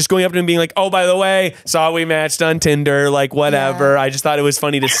 Just going up to him and being like, oh, by the way, saw we matched on Tinder, like whatever. I just thought it was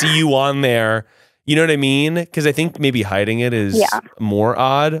funny to see you on there. You know what I mean? Because I think maybe hiding it is more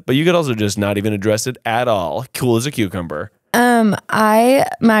odd, but you could also just not even address it at all. Cool as a cucumber. I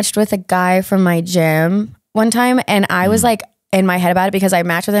matched with a guy from my gym one time and I was like in my head about it because I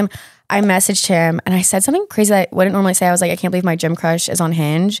matched with him. I messaged him and I said something crazy that I wouldn't normally say. I was like, I can't believe my gym crush is on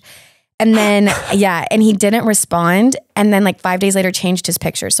Hinge. And then, and he didn't respond. And then like 5 days later changed his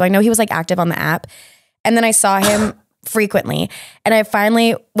picture. So I know he was like active on the app. And then I saw him frequently. And I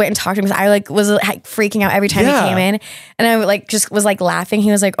finally went and talked to him because I like was like freaking out every time he came in. And I like just was like laughing.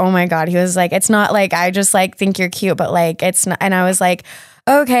 He was like, oh my God. He was like, it's not like, I just like think you're cute, but like, it's not. And I was like,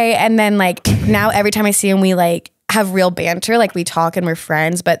 okay. And then like now every time I see him, we like have real banter. Like we talk and we're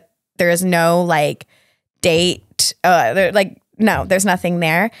friends, but there is no like date. No, there's nothing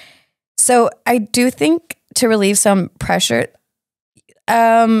there. So I do think to relieve some pressure,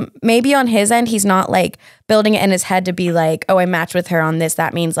 maybe on his end, he's not like building it in his head to be like, oh, I matched with her on this.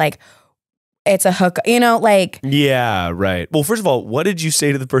 That means like it's a hook, like. Yeah, right. Well, first of all, what did you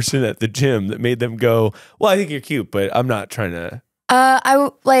say to the person at the gym that made them go, well, I think you're cute, but I'm not trying to.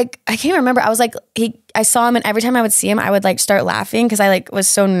 I can't remember. I was like, I saw him and every time I would see him, I would like start laughing because I like was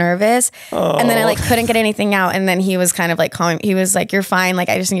so nervous. And then I like couldn't get anything out. And then he was kind of like calling, he was like, you're fine. Like,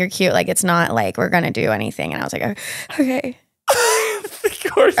 I just think you're cute. Like, it's not like we're going to do anything. And I was like, okay.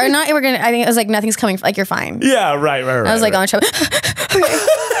 Or not, I think it was like, nothing's coming, like, you're fine. Yeah, right. I was like, on the show.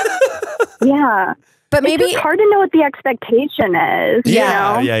 Okay. Yeah. But maybe it's hard to know what the expectation is.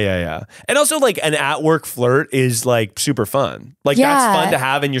 Yeah. And also like an at-work flirt is like super fun. Like that's fun to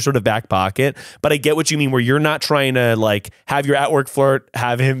have in your sort of back pocket. But I get what you mean where you're not trying to like have your at-work flirt,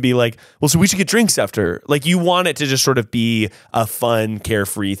 have him be like, well, so we should get drinks after. Like you want it to just sort of be a fun,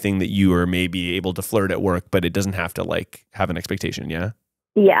 carefree thing that you are maybe able to flirt at work, but it doesn't have to like have an expectation. Yeah.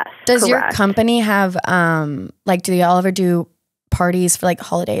 Yes. Does your company have like, do y'all ever do parties for like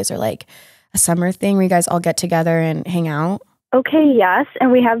holidays or like a summer thing where you guys all get together and hang out? Okay, yes.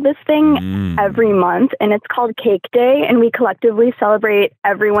 And we have this thing every month, and it's called Cake Day, and we collectively celebrate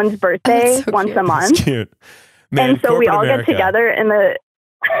everyone's birthday once a month. That's cute. Man, and so we all get together in the...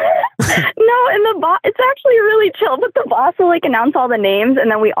 it's actually really chill, but the boss will like announce all the names,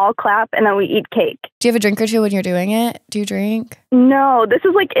 and then we all clap, and then we eat cake. Do you have a drink or two when you're doing it? Do you drink? No, this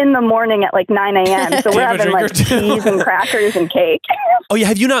is like in the morning at like 9 a.m. So we're having like cheese and crackers and cake. Oh yeah,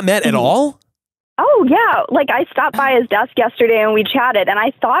 have you not met at all? Oh, yeah. Like, I stopped by his desk yesterday and we chatted, and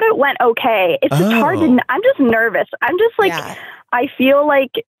I thought it went okay. It's just hard to... I'm just nervous. I'm just like... Yeah. I feel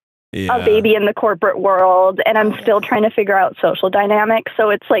like a baby in the corporate world, and I'm still trying to figure out social dynamics. So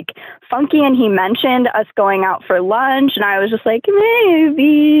it's like funky, and he mentioned us going out for lunch, and I was just like,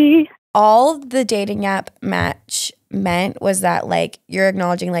 maybe. All the dating app match meant was that, like, you're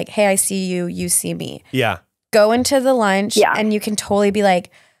acknowledging, like, hey, I see you, you see me. Yeah. Go into the lunch, and you can totally be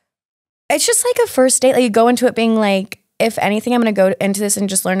like, it's just like a first date. Like, you go into it being like, if anything, I'm going to go into this and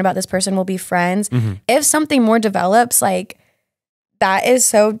just learn about this person. We'll be friends. Mm-hmm. If something more develops, like, that is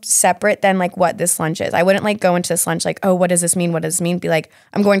so separate than like what this lunch is. I wouldn't like go into this lunch like, oh, what does this mean? What does this mean? Be like,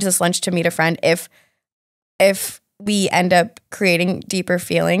 I'm going to this lunch to meet a friend. If we end up creating deeper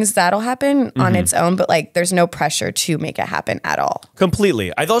feelings, that'll happen on its own. But like, there's no pressure to make it happen at all.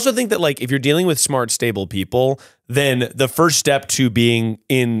 Completely. I also think that like, if you're dealing with smart, stable people, then the first step to being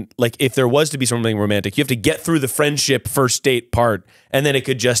in, like, if there was to be something romantic, you have to get through the friendship first date part, and then it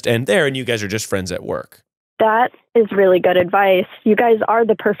could just end there and you guys are just friends at work. That is really good advice. You guys are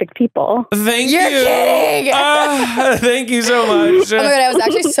the perfect people. Thank You're you. kidding. Thank you so much. Oh my God, I was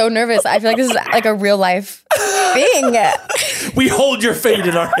actually so nervous. I feel like this is like a real life thing. We hold your fate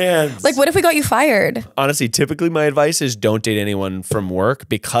in our hands. Like, what if we got you fired? Honestly, typically my advice is don't date anyone from work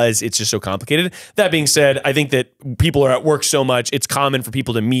because it's just so complicated. That being said, I think that people are at work so much, it's common for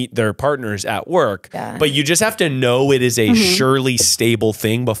people to meet their partners at work. Yeah. But you just have to know it is a surely stable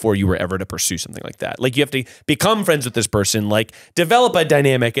thing before you were ever to pursue something like that. Like, you have to become friends with this person, like develop a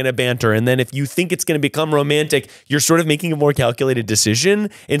dynamic and a banter. And then if you think it's going to become romantic, you're sort of making a more calculated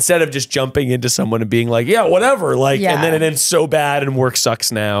decision instead of just jumping into someone and being like, yeah, whatever. Like, and then it ends so bad and work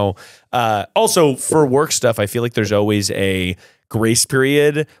sucks now. Also for work stuff, I feel like there's always a grace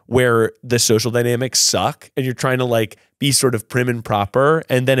period where the social dynamics suck and you're trying to like be sort of prim and proper,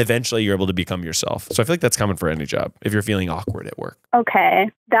 and then eventually you're able to become yourself. So I feel like that's common for any job if you're feeling awkward at work. Okay.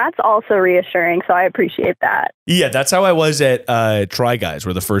 That's also reassuring, so I appreciate that. Yeah, that's how I was at Try Guys,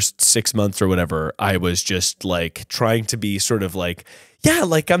 where the first 6 months or whatever, I was just like trying to be sort of like, yeah,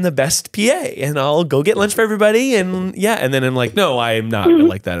 like I'm the best PA and I'll go get lunch for everybody. And yeah, and then I'm like, no, I'm not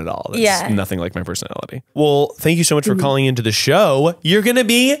like that at all. That's nothing like my personality. Well, thank you so much for calling into the show. You're going to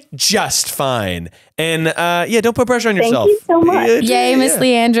be just fine. And yeah, don't put pressure on yourself. Thank you so much. Yay, Miss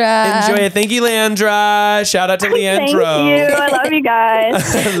Leandra. Enjoy it. Thank you, Leandra. Shout out to Leandro. Thank you. I love you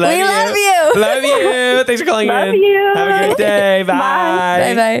guys. Love you. Love you. Thanks for calling in. Love you. Have a great day.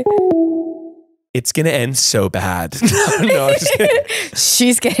 Bye. Bye. It's going to end so bad. No, I'm just kidding.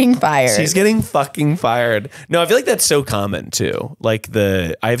 She's getting fired. She's getting fucking fired. No, I feel like that's so common too. Like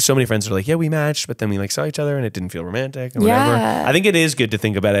I have so many friends that are like, yeah, we matched, but then we like saw each other and it didn't feel romantic or whatever. I think it is good to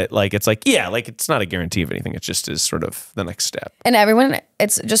think about it. Like, it's like, yeah, like it's not a guarantee of anything. It just is sort of the next step. And everyone,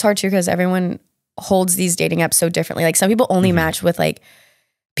 it's just hard too, because everyone holds these dating apps so differently. Like some people only match with like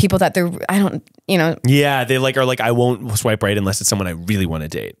people that yeah, they like are like, I won't swipe right unless it's someone I really want to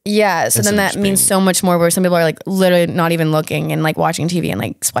date. Yeah, so then that means so much more, where some people are like literally not even looking and like watching TV and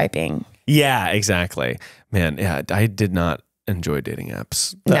like swiping. Yeah, exactly. Man, yeah, I did not enjoy dating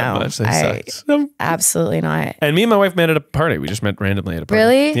apps that much. Absolutely not. And me and my wife met at a party. We just met randomly at a party.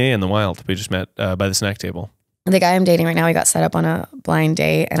 Really? Yeah, in the wild. We just met by the snack table. The guy I'm dating right now, we got set up on a blind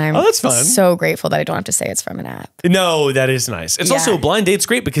date, and I'm that's fun. So grateful that I don't have to say it's from an app. No, that is nice. It's also a blind date's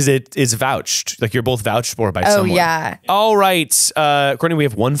great because it is vouched. Like you're both vouched for by someone. Oh yeah. All right, Courtney, we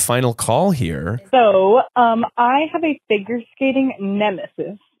have one final call here. So, I have a figure skating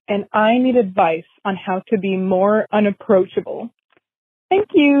nemesis, and I need advice on how to be more unapproachable. Thank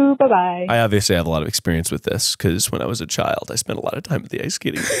you. Bye-bye. I obviously have a lot of experience with this because when I was a child, I spent a lot of time at the ice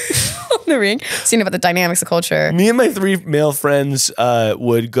skating on the rink, seeing about the dynamics of culture. Me and my 3 male friends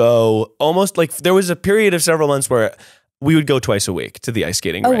would go almost like there was a period of several months where we would go twice a week to the ice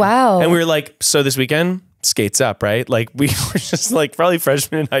skating rink. Wow. And we were like, so this weekend, skates up, right? Like we were just like probably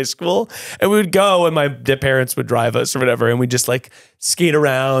freshmen in high school, and we would go and the parents would drive us or whatever, and we'd just like skate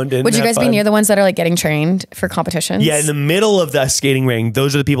around. And would you guys be near the ones that are like getting trained for competitions? Yeah, in the middle of the skating ring,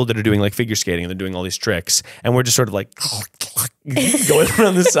 those are the people that are doing like figure skating and they're doing all these tricks, and we're just sort of like going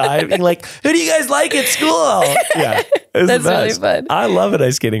around the side being like, who do you guys like at school? Yeah, that's really fun. I love an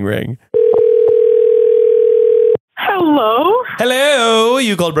ice skating ring. Hello? Hello,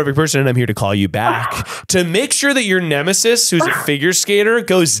 you called perfect person, and I'm here to call you back to make sure that your nemesis, who's a figure skater,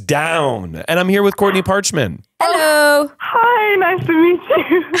 goes down. And I'm here with Courtney Parchman. Hello. Hi, nice to meet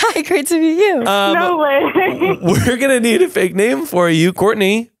you. Hi, great to meet you. No way. We're going to need a fake name for you,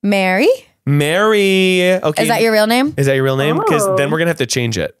 Courtney. Mary? Mary. Okay. Is that your real name? Is that your real name? Because then we're going to have to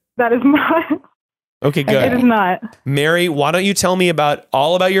change it. That is not. Okay, good. It is not. Mary, why don't you tell me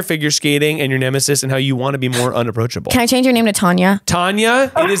all about your figure skating and your nemesis and how you want to be more unapproachable? Can I change your name to Tanya?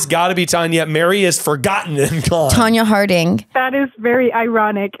 Tanya? It has got to be Tanya. Mary is forgotten and gone. Tanya Harding. That is very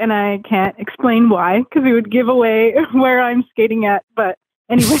ironic, and I can't explain why, because it would give away where I'm skating at. But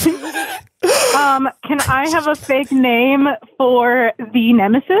anyway, can I have a fake name for the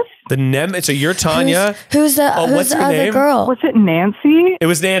nemesis? So you're Tanya. Who's the what's your other name? girl? Was it Nancy? It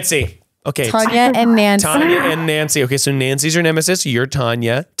was Nancy. Okay. Tanya and Nancy. Tanya and Nancy. Okay, so Nancy's your nemesis. You're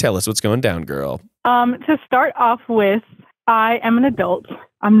Tanya. Tell us what's going down, girl. To start off with, I am an adult.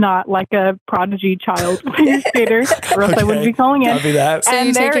 I'm not like a prodigy child figure skater, or else I wouldn't be calling it. Copy that. So you're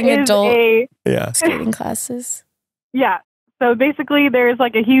And there taking is adult skating classes? Yeah. So basically, there's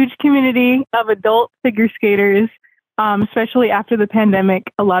like a huge community of adult figure skaters, especially after the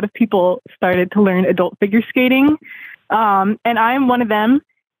pandemic. A lot of people started to learn adult figure skating, and I'm one of them.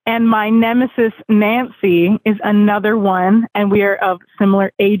 And my nemesis, Nancy, is another one, and we are of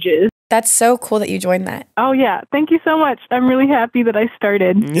similar ages. That's so cool that you joined that. Oh, yeah. Thank you so much. I'm really happy that I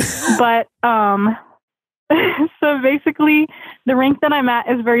started. But so basically, the rink that I'm at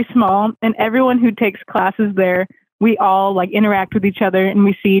is very small, and everyone who takes classes there, we all like interact with each other, and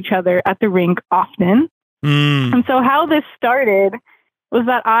we see each other at the rink often. And so how this started was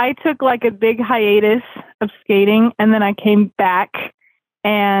that I took like a big hiatus of skating, and then I came back.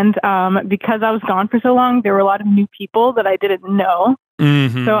 And because I was gone for so long, there were a lot of new people that I didn't know.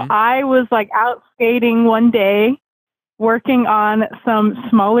 So I was like out skating one day, working on some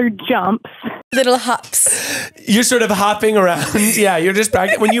smaller jumps. Little hops. You're sort of hopping around. Yeah, you're just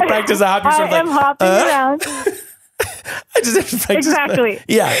practicing. When you practice a hop, you're sort of I am hopping around. I just have to practice. Exactly.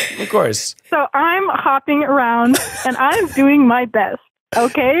 Yeah, of course. So I'm hopping around, and I'm doing my best.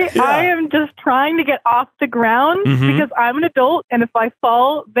 Okay, Yeah. I am just trying to get off the ground because I'm an adult, and if I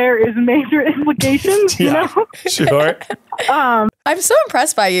fall, there is major implications. You know. Sure. I'm so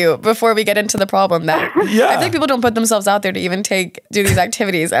impressed by you before we get into the problem that I think people don't put themselves out there to even do these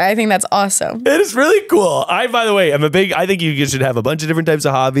activities. And I think that's awesome. It is really cool. By the way, I think you should have a bunch of different types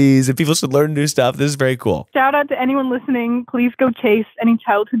of hobbies and people should learn new stuff. This is very cool. Shout out to anyone listening. Please go chase any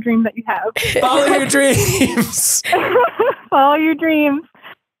childhood dream that you have. Follow your dreams. Follow your dreams.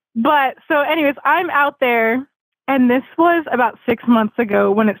 But so anyways, I'm out there, and this was about 6 months ago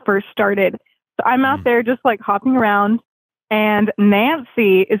when it first started. So I'm out there just like hopping around, and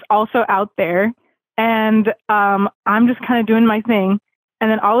Nancy is also out there, and I'm just kind of doing my thing. And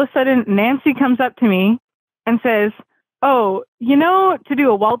then all of a sudden, Nancy comes up to me and says, "Oh, to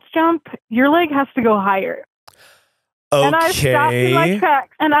do a waltz jump, your leg has to go higher." Okay. And I stopped in my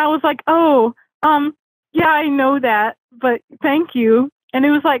tracks, and I was like, "Oh, yeah, I know that, but thank you." And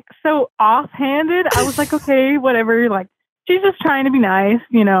it was like so offhanded. I was like, okay, whatever. Like, she's just trying to be nice,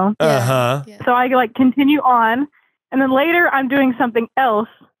 Uh-huh. Yeah. So I like continue on. And then later I'm doing something else.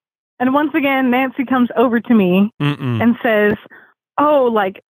 And once again, Nancy comes over to me and says, oh,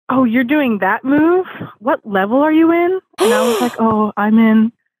 you're doing that move? What level are you in? And I was like, oh, I'm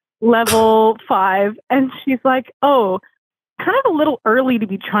in level 5. And she's like, oh, kind of a little early to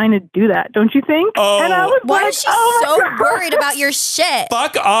be trying to do that, don't you think? Oh. And I was Why like, is she so worried about your shit?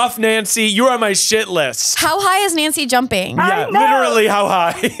 Fuck off, Nancy. You're on my shit list. How high is Nancy jumping? Yeah, literally how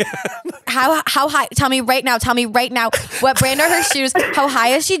high? How high? Tell me right now. What brand are her shoes? How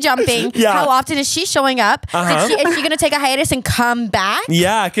high is she jumping? Yeah. How often is she showing up? Is she going to take a hiatus and come back?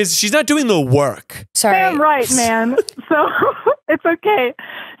 Yeah, because she's not doing the work. Sorry. Damn right, man. So it's okay.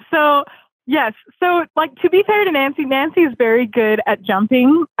 So yes. So like to be fair to Nancy is very good at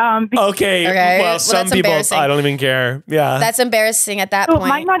jumping. Okay. Well, some that's people, embarrassing. I don't even care. Yeah. That's embarrassing at that So point. it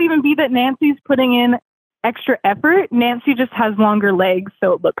might not even be that Nancy's putting in extra effort. Nancy just has longer legs,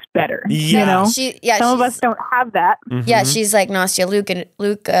 so it looks better. Yeah. Some of us don't have that. Yeah, she's like Nastia Luke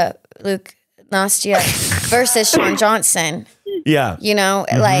Nastia versus Sean Johnson. Yeah.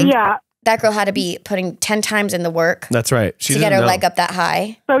 Yeah. That girl had to be putting 10 times in the work That's right. to get her leg up that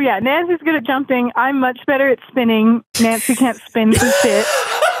high. So yeah, Nancy's good at jumping. I'm much better at spinning. Nancy can't spin for shit.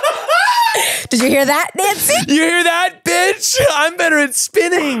 Did you hear that, Nancy? You hear that, bitch? I'm better at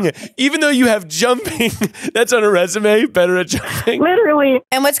spinning. Even though you have jumping, that's on a resume, better at jumping. Literally.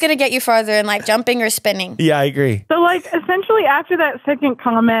 And what's going to get you farther in life, jumping or spinning? Yeah, I agree. So like essentially after that second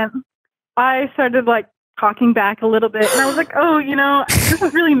comment, I started like talking back a little bit, and I was like, oh, it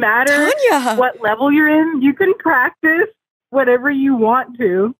doesn't really matter Tanya. what level you're in. You can practice whatever you want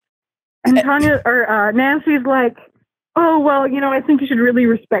to. And Nancy's like, oh, well, I think you should really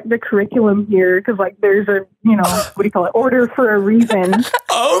respect the curriculum here because, like, there's a, what do you call it, order for a reason.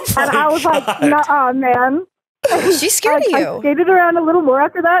 Oh, my And I was like, God. nuh-uh, man. She's scared of I you. skated around a little more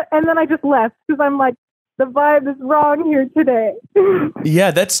after that, and then I just left because I'm like, the vibe is wrong here today.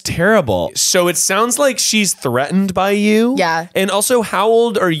 Yeah, that's terrible. So it sounds like she's threatened by you. Yeah. And also, how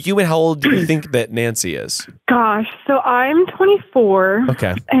old are you and how old do you think that Nancy is? Gosh, so I'm 24.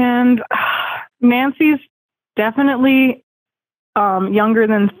 Okay. And Nancy's definitely younger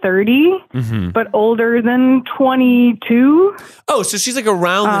than 30, but older than 22. Oh, so she's like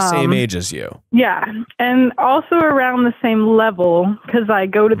around the same age as you. Yeah. And also around the same level because I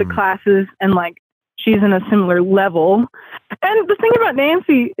go to the classes and like she's in a similar level. And the thing about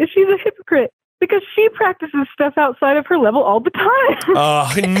Nancy is she's a hypocrite because she practices stuff outside of her level all the time.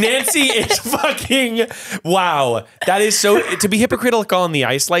 Oh, Nancy is fucking, wow. That is so, to be hypocritical on the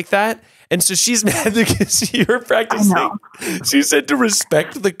ice like that. And so she's mad because you're practicing. She said to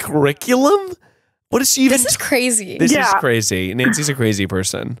respect the curriculum. What is she even? This is crazy. This is crazy. Nancy's a crazy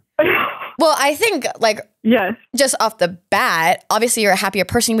person. Well, I think like just off the bat, obviously you're a happier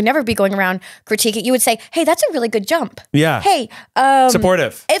person. You would never be going around critiquing. You would say, hey, that's a really good jump. Yeah. Hey,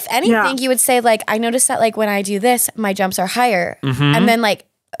 supportive. If anything, you would say like, I noticed that like when I do this, my jumps are higher. And then like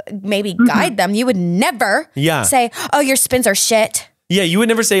maybe guide them. You would never say, oh, your spins are shit. Yeah, you would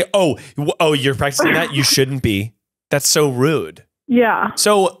never say, oh, you're practicing that? You shouldn't be. That's so rude. Yeah.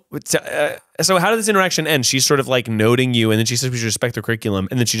 So how did this interaction end? She's sort of like noting you, and then she says we should respect the curriculum,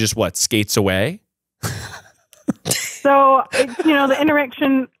 and then she just skates away? So, the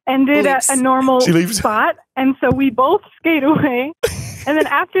interaction ended at a normal spot, and so we both skate away. And then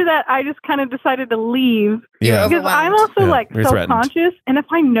after that, I just kind of decided to leave. Yeah. Because I'm also like self-conscious, and if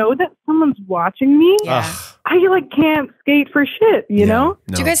I know that someone's watching me, I like can't skate for shit, you know?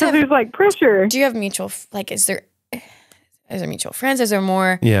 Do you guys have there's like pressure? Do you have mutual is there mutual friends? Is there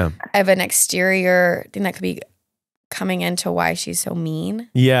more of an exterior thing that could be coming into why she's so mean?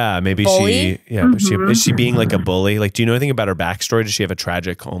 Yeah, maybe bully? is she being like a bully? Like, do you know anything about her backstory? Does she have a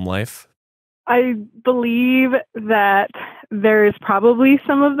tragic home life? I believe that there is probably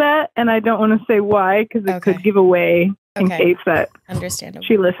some of that, and I don't want to say why because it could give away in case that understandable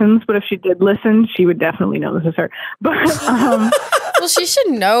she listens. But if she did listen, she would definitely know this is her. But well, she should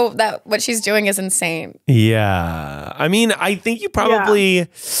know that what she's doing is insane. Yeah, I mean, I think you probably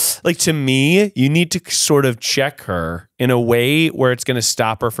like, to me, you need to sort of check her in a way where it's going to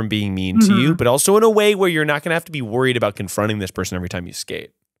stop her from being mean to you, but also in a way where you're not going to have to be worried about confronting this person every time you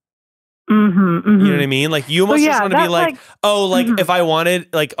skate. You know what I mean? Like, you almost just want to be like, if I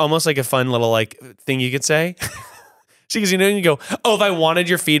wanted, like, almost like a fun little like thing you could say. Because you go, oh, if I wanted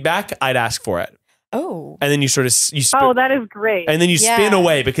your feedback, I'd ask for it. Oh. And then you sort of oh, that is great. And then you spin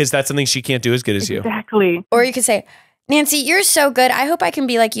away because that's something she can't do as good as you. Exactly. Or you could say, Nancy, you're so good. I hope I can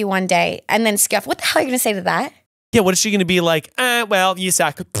be like you one day. And then scuff. What the hell are you going to say to that? Yeah. What is she going to be like? Well, you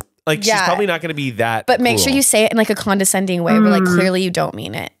suck. Like, she's probably not going to be that. But make sure you say it in like a condescending way where like clearly you don't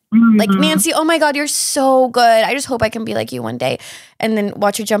mean it. Like, Nancy, oh my God, you're so good. I just hope I can be like you one day. And then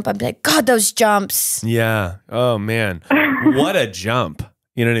watch her jump up and be like, God, those jumps. Yeah. Oh, man. What a jump.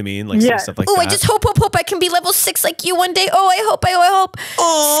 You know what I mean? Like, some stuff like that. Oh, I just hope I can be level 6 like you one day. Oh, I hope.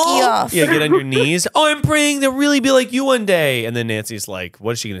 Oh. Ski off. Yeah, get on your knees. Oh, I'm praying to really be like you one day. And then Nancy's like,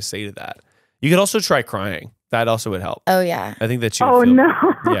 what is she going to say to that? You could also try crying. That also would help. Oh, yeah. I think that she would feel, no.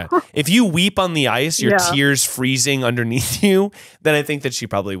 Yeah. If you weep on the ice, your tears freezing underneath you, then I think that she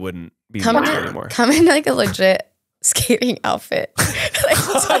probably wouldn't be anymore. Come in like a legit skating outfit. By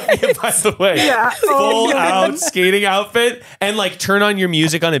the way, full out skating outfit, and like turn on your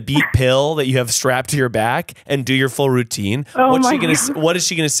music on a beat pill that you have strapped to your back and do your full routine. What is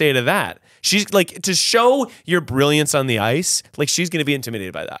she gonna say to that? She's like, to show your brilliance on the ice, like she's gonna be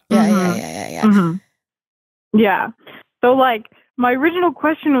intimidated by that. Yeah. Yeah. So like my original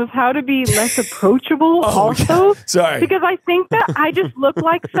question was how to be less approachable also. Sorry. Because I think that I just look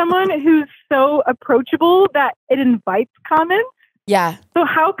like someone who's so approachable that it invites comments. Yeah. So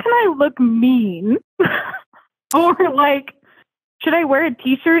how can I look mean? Or like, should I wear a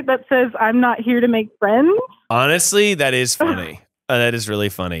t-shirt that says I'm not here to make friends? Honestly, that is funny. That is really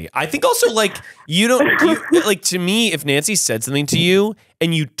funny. I think also like like, to me, if Nancy said something to you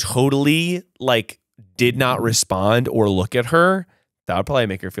and you totally like did not respond or look at her, that would probably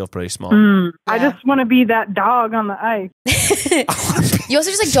make her feel pretty small. I just want to be that dog on the ice. You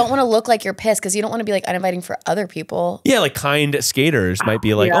also just like don't want to look like you're pissed because you don't want to be like uninviting for other people. Yeah, like kind skaters might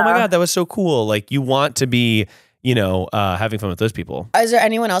be like, oh my God, that was so cool. Like you want to be, having fun with those people. Is there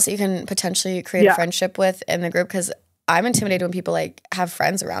anyone else that you can potentially create a friendship with in the group? Because I'm intimidated when people like have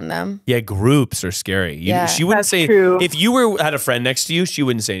friends around them. Yeah, groups are scary. She wouldn't say, if you had a friend next to you, she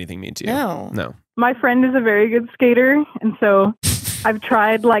wouldn't say anything mean to you. No. My friend is a very good skater, and so I've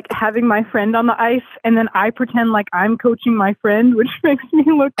tried like having my friend on the ice and then I pretend like I'm coaching my friend, which makes me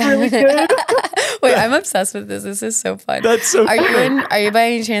look really good. Wait, I'm obsessed with this. This is so fun. That's so Are fun. you by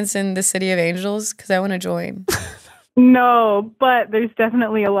any chance in the City of Angels? Because I want to join. No, but there's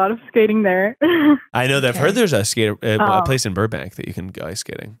definitely a lot of skating there. I know that I've heard there's a place in Burbank that you can go ice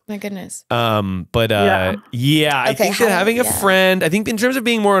skating. My goodness. But I Okay, think that having a friend, I think in terms of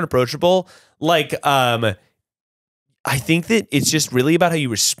being more unapproachable, like I think that it's just really about how you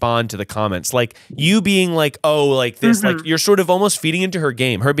respond to the comments. Like you being like, oh, like this, like you're sort of almost feeding into her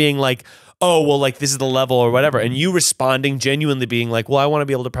game. Her being like, oh, well, like this is the level or whatever. And you responding genuinely being like, well, I want to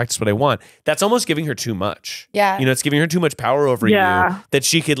be able to practice what I want. That's almost giving her too much. Yeah. You know, it's giving her too much power over you that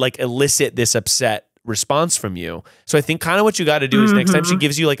she could like elicit this upset response from you. So I think kind of what you got to do is next time she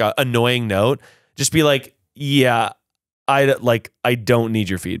gives you like a annoying note, just be like, yeah, I don't need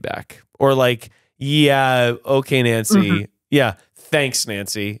your feedback. Or like, yeah, okay, Nancy. Yeah, thanks,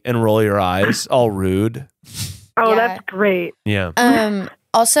 Nancy. And roll your eyes, all rude. Oh, that's great. Yeah.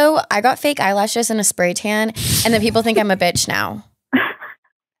 Also, I got fake eyelashes and a spray tan, and then people think I'm a bitch now.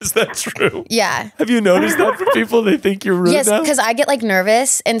 Is that true? Yeah. Have you noticed that from people? They think you're rude now? Yes, because I get like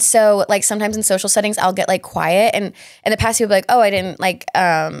nervous. And so like sometimes in social settings, I'll get like quiet. And in the past, people be like, oh, I didn't like,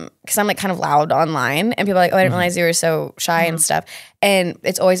 because I'm like kind of loud online. And people are like, oh, I didn't realize you were so shy and stuff. And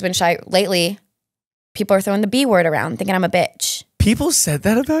it's always been shy. Lately, people are throwing the B word around, thinking I'm a bitch. People said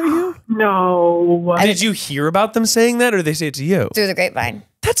that about you? No. Did you hear about them saying that, or did they say it to you? Through the grapevine.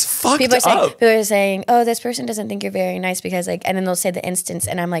 That's fucked people up. People are saying, oh, this person doesn't think you're very nice because like, and then they'll say the instance,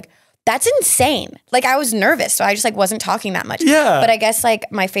 and I'm like, that's insane. Like I was nervous, so I just like wasn't talking that much. Yeah. But I guess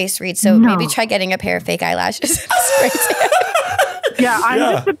like my face reads, so maybe try getting a pair of fake eyelashes and spray tan. Yeah, I'm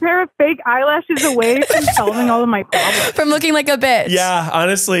just a pair of fake eyelashes away from solving all of my problems. From looking like a bitch. Yeah,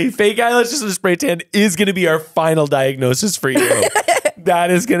 honestly, fake eyelashes and a spray tan is going to be our final diagnosis for you. That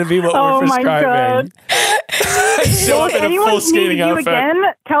is going to be what we're prescribing. So if anyone sees you again,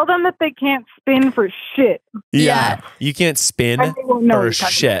 tell them that they can't spin for shit. Yeah. You can't spin for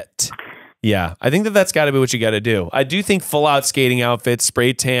shit. Yeah, I think that that's got to be what you got to do. I do think full-out skating outfits,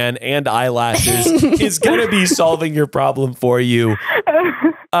 spray tan, and eyelashes is going to be solving your problem for you.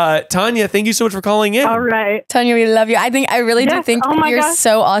 Tanya, thank you so much for calling in. All right. Tanya, we love you. I really do think you're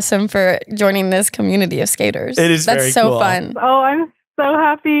so awesome for joining this community of skaters. It is That's so fun. Oh, I'm so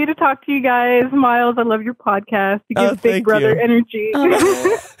happy to talk to you guys. Miles, I love your podcast. You give big brother energy.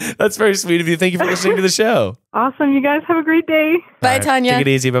 That's very sweet of you. Thank you for listening to the show. Awesome. You guys have a great day. Bye, Tanya. Take it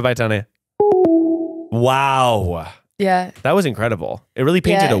easy. Bye-bye, Tanya. Wow. Yeah. That was incredible. It really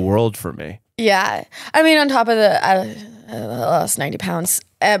painted a world for me. Yeah. I mean, on top of I lost 90 pounds,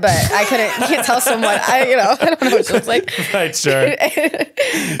 but I can't tell someone, I don't know what she looks like. Right, sure.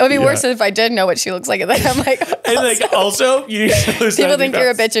 It would be worse if I did know what she looks like. And then I'm like, and like also, you need to lose people think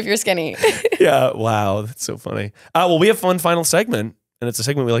you're a bitch if you're skinny. Yeah. Wow. That's so funny. Well, we have one final segment, and it's a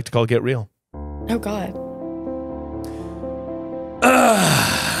segment we like to call Get Real. Oh, God.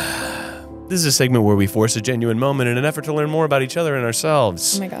 This is a segment where we force a genuine moment in an effort to learn more about each other and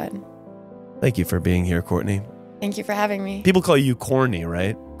ourselves. Oh my God. Thank you for being here, Courtney. Thank you for having me. People call you Corny,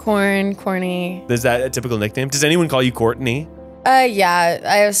 right? Corny. Is that a typical nickname? Does anyone call you Courtney? Yeah.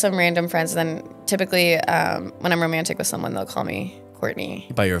 I have some random friends. Then typically when I'm romantic with someone, they'll call me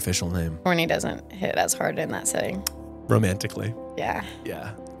Courtney. By your official name. Corny doesn't hit as hard in that setting. Romantically. Yeah.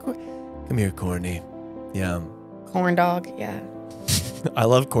 Yeah. Come here, Corny. Yeah. Corn dog. Yeah. I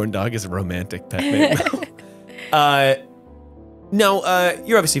love corn dog as a romantic pet name. Now,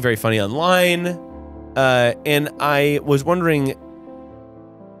 you're obviously very funny online, and I was wondering,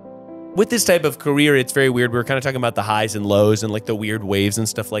 with this type of career, it's very weird. We were kind of talking about the highs and lows and like the weird waves and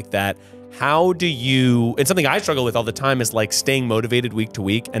stuff like that. How do you, and something I struggle with all the time is like staying motivated week to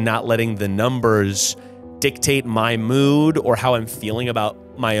week and not letting the numbers dictate my mood or how I'm feeling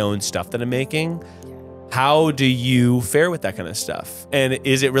about my own stuff that I'm making. How do you fare with that kind of stuff? And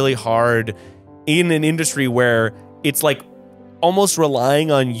is it really hard in an industry where it's like almost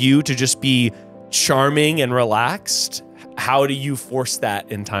relying on you to just be charming and relaxed? How do you force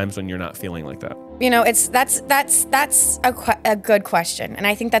that in times when you're not feeling like that? That's a good question. And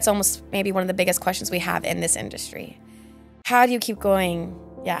I think that's almost maybe one of the biggest questions we have in this industry. How do you keep going?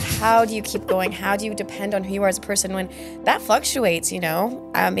 Yeah, how do you keep going? How do you depend on who you are as a person when that fluctuates,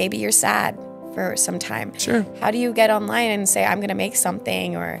 maybe you're sad for some time. Sure. How do you get online and say, I'm going to make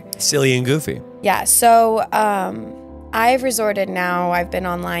something or... Silly and goofy. Yeah. So I've been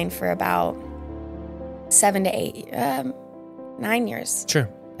online for about 9 years. Sure.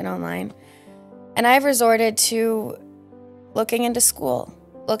 Been online. And I've resorted to looking into school,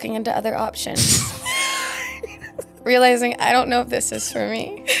 looking into other options. realizing I don't know if this is for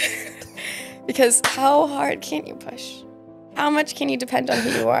me. Because how hard can you push? How much can you depend on who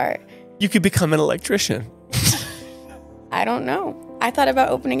you are? You could become an electrician. I don't know. I thought about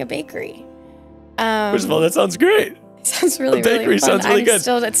opening a bakery. First of all, that sounds great. It sounds really, bakery really fun. sounds really good.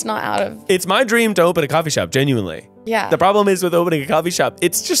 It's not out of... It's my dream to open a coffee shop, genuinely. Yeah. The problem is with opening a coffee shop,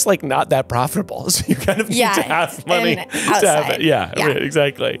 it's just like not that profitable. So you kind of need to have money to have it. Yeah, right,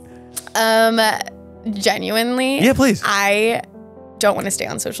 exactly. Genuinely. Yeah, please. I don't want to stay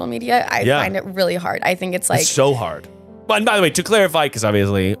on social media. I find it really hard. I think it's like... It's so hard. And by the way, to clarify, because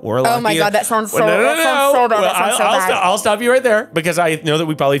obviously we're lucky. Oh my God, that sounds so, no. Sounds so bad. Well, that sounds so bad. I'll stop you right there because I know that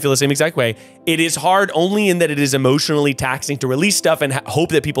we probably feel the same exact way. It is hard only in that it is emotionally taxing to release stuff and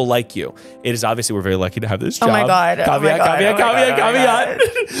hope that people like you. It is obviously we're very lucky to have this job. Oh my God. Caveat.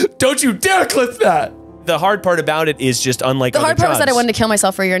 Don't you dare clip that. The hard part about it is just unlike the other hard part jobs. was that I wanted to kill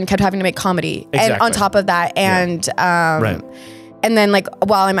myself for a year and kept having to make comedy. Exactly. And on top of that, and right. And then like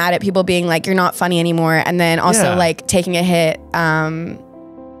while I'm at it, people being like, you're not funny anymore. And then also like taking a hit in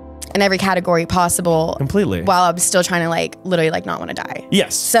every category possible. Completely. While I'm still trying to like literally like not want to die.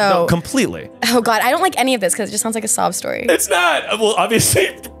 Yes. So no, completely. Oh God, I don't like any of this because it just sounds like a sob story. It's not. Well, obviously,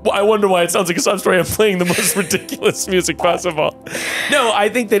 I wonder why it sounds like a sob story. I'm playing the most ridiculous music possible. No, I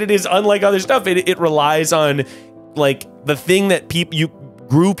think that it is unlike other stuff. It relies on like the thing that you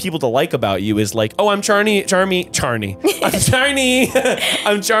grew people to like about you is like, oh, I'm charmy. I'm charmy.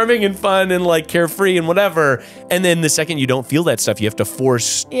 I'm charming and fun and like carefree and whatever. And then the second you don't feel that stuff, you have to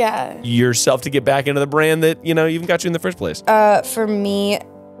force yourself to get back into the brand that, you know, even got you in the first place. For me,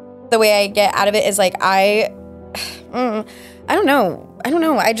 the way I get out of it is like, I don't know.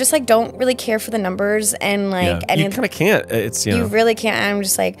 I just like don't really care for the numbers and like you kind of can't. It's you really can't. I'm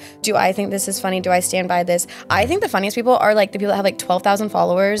just like, do I think this is funny? Do I stand by this? I think the funniest people are like the people that have like 12,000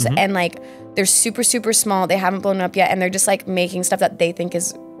 followers and like they're super super small. They haven't blown up yet, and they're just like making stuff that they think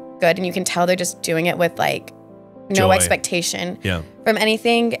is good, and you can tell they're just doing it with like no expectation from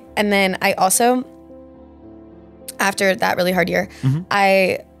anything. And then I also, after that really hard year,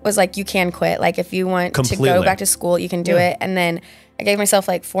 I was like, you can quit. Like if you want to go back to school, you can do it. And then I gave myself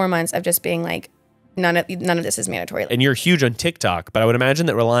like 4 months of just being like, none of this is mandatory. And you're huge on TikTok, but I would imagine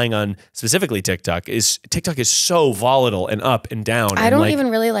that relying on specifically TikTok is so volatile and up and down. I don't even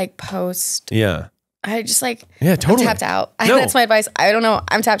really like post. Yeah. I just like, totally. I'm tapped out. That's my advice. I don't know.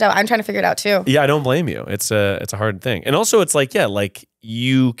 I'm tapped out. I'm trying to figure it out too. Yeah, I don't blame you. It's a hard thing. And also it's like, like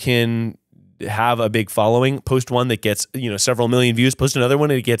you can have a big following, post one that gets, several million views, post another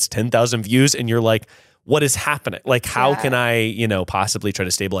one and it gets 10,000 views, and you're like, what is happening? Like, how can I, possibly try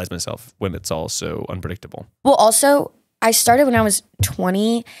to stabilize myself when it's all so unpredictable? Well, also, I started when I was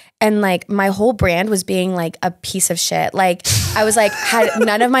 20, and like my whole brand was being like a piece of shit. Like I was like, had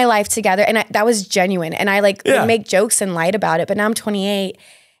none of my life together, and that was genuine. And I like would make jokes and lied about it, but now I'm 28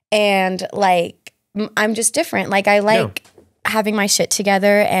 and like, I'm just different. Like I like having my shit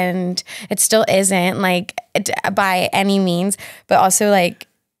together, and it still isn't like by any means, but also like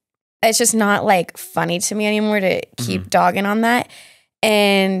it's just not like funny to me anymore to keep dogging on that.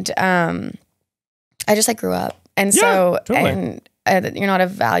 And I just like grew up, and so totally. And you're not of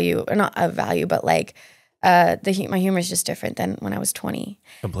value, or not of value, but like my humor is just different than when I was 20.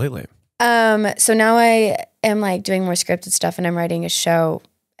 Completely. So now I am like doing more scripted stuff, and I'm writing a show.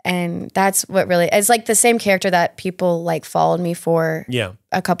 And that's what really, it's like the same character that people like followed me for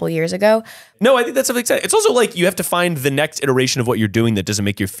a couple years ago. No, I think that's something exciting. It's also like you have to find the next iteration of what you're doing that doesn't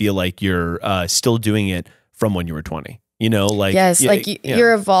make you feel like you're still doing it from when you were 20. Like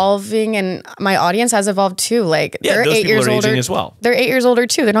you're evolving, and my audience has evolved too. Like they're 8 years older as well. They're 8 years older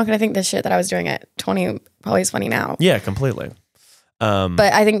too. They're not going to think this shit that I was doing at 20 probably is funny now. Yeah, completely. But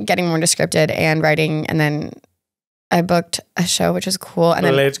I think getting more into scripted and writing, and then I booked a show, which was cool. And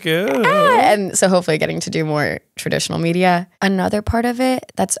then, let's go. And so hopefully getting to do more traditional media. Another part of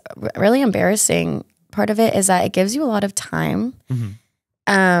it that's really embarrassing part of it is that it gives you a lot of time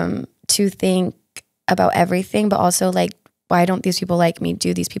to think about everything, but also like, why don't these people like me?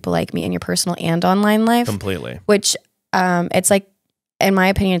 Do these people like me in your personal and online life? Completely. Which it's like, in my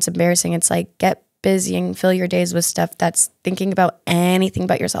opinion, it's embarrassing. It's like, get busy and fill your days with stuff that's thinking about anything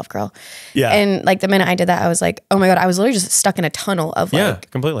but yourself, girl. Yeah. And like the minute I did that, I was like, oh my God, I was literally just stuck in a tunnel of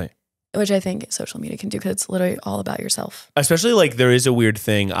like, completely. Which I think social media can do, because it's literally all about yourself. Especially like there is a weird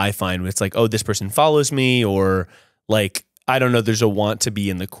thing I find where it's like, oh, this person follows me, or like I don't know, there's a want to be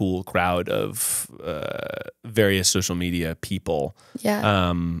in the cool crowd of various social media people.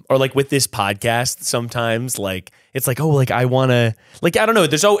 Yeah. Or like with this podcast, sometimes like it's like, oh, like I want to, like, I don't know.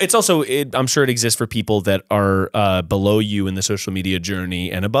 I'm sure it exists for people that are below you in the social media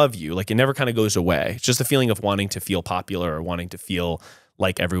journey and above you. Like it never kind of goes away. It's just the feeling of wanting to feel popular or wanting to feel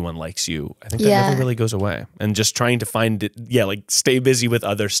like everyone likes you. I think that never really goes away. And just trying to find it, like stay busy with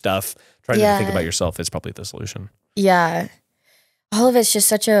other stuff. Trying to think about yourself is probably the solution. Yeah. All of it's just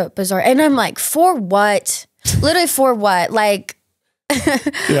such a bizarre, and I'm like, for what? Literally for what? Like,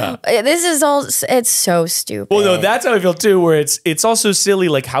 this is all, it's so stupid. Well, no, that's how I feel too, where it's also silly.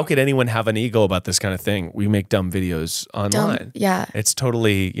 Like, how could anyone have an ego about this kind of thing? We make dumb videos online. Yeah. It's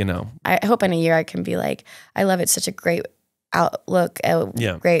totally, I hope in a year I can be like, I love it. Such a great outlook,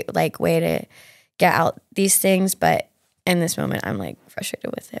 great like way to get out these things. But in this moment, I'm like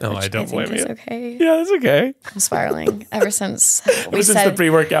frustrated with it. No, I don't blame you. Okay. Yeah, that's okay. I'm spiraling ever since the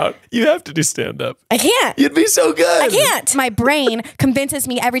pre-workout. You have to do stand-up. I can't. You'd be so good. I can't. My brain convinces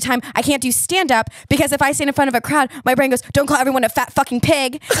me every time I can't do stand-up because if I stand in front of a crowd, my brain goes, "Don't call everyone a fat fucking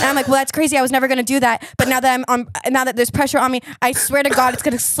pig." And I'm like, well, that's crazy. I was never going to do that. But now that there's pressure on me, I swear to God, it's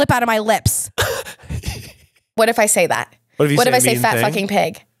going to slip out of my lips. What if I say that? What if I say fat fucking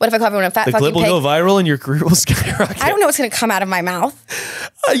pig? What if I call everyone a fat fucking pig? The clip will go viral and your career will skyrocket. I don't know what's going to come out of my mouth.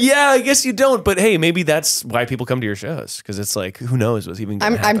 Yeah, I guess you don't. But hey, maybe that's why people come to your shows. Because it's like, who knows what's even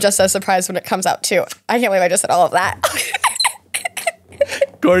going to happen. I'm just as surprised when it comes out too. I can't believe I just said all of that.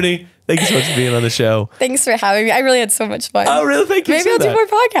 Courtney, thank you so much for being on the show. Thanks for having me. I really had so much fun. Oh, really? Thank you. Maybe I'll do more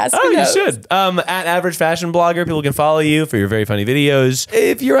podcasts. Oh, you should. At Average Fashion Blogger, people can follow you for your very funny videos.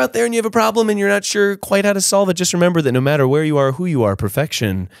 If you're out there and you have a problem and you're not sure quite how to solve it, just remember that no matter where you are or who you are,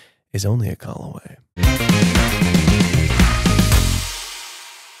 perfection is only a call away.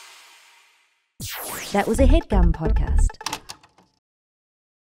 That was a Headgum podcast.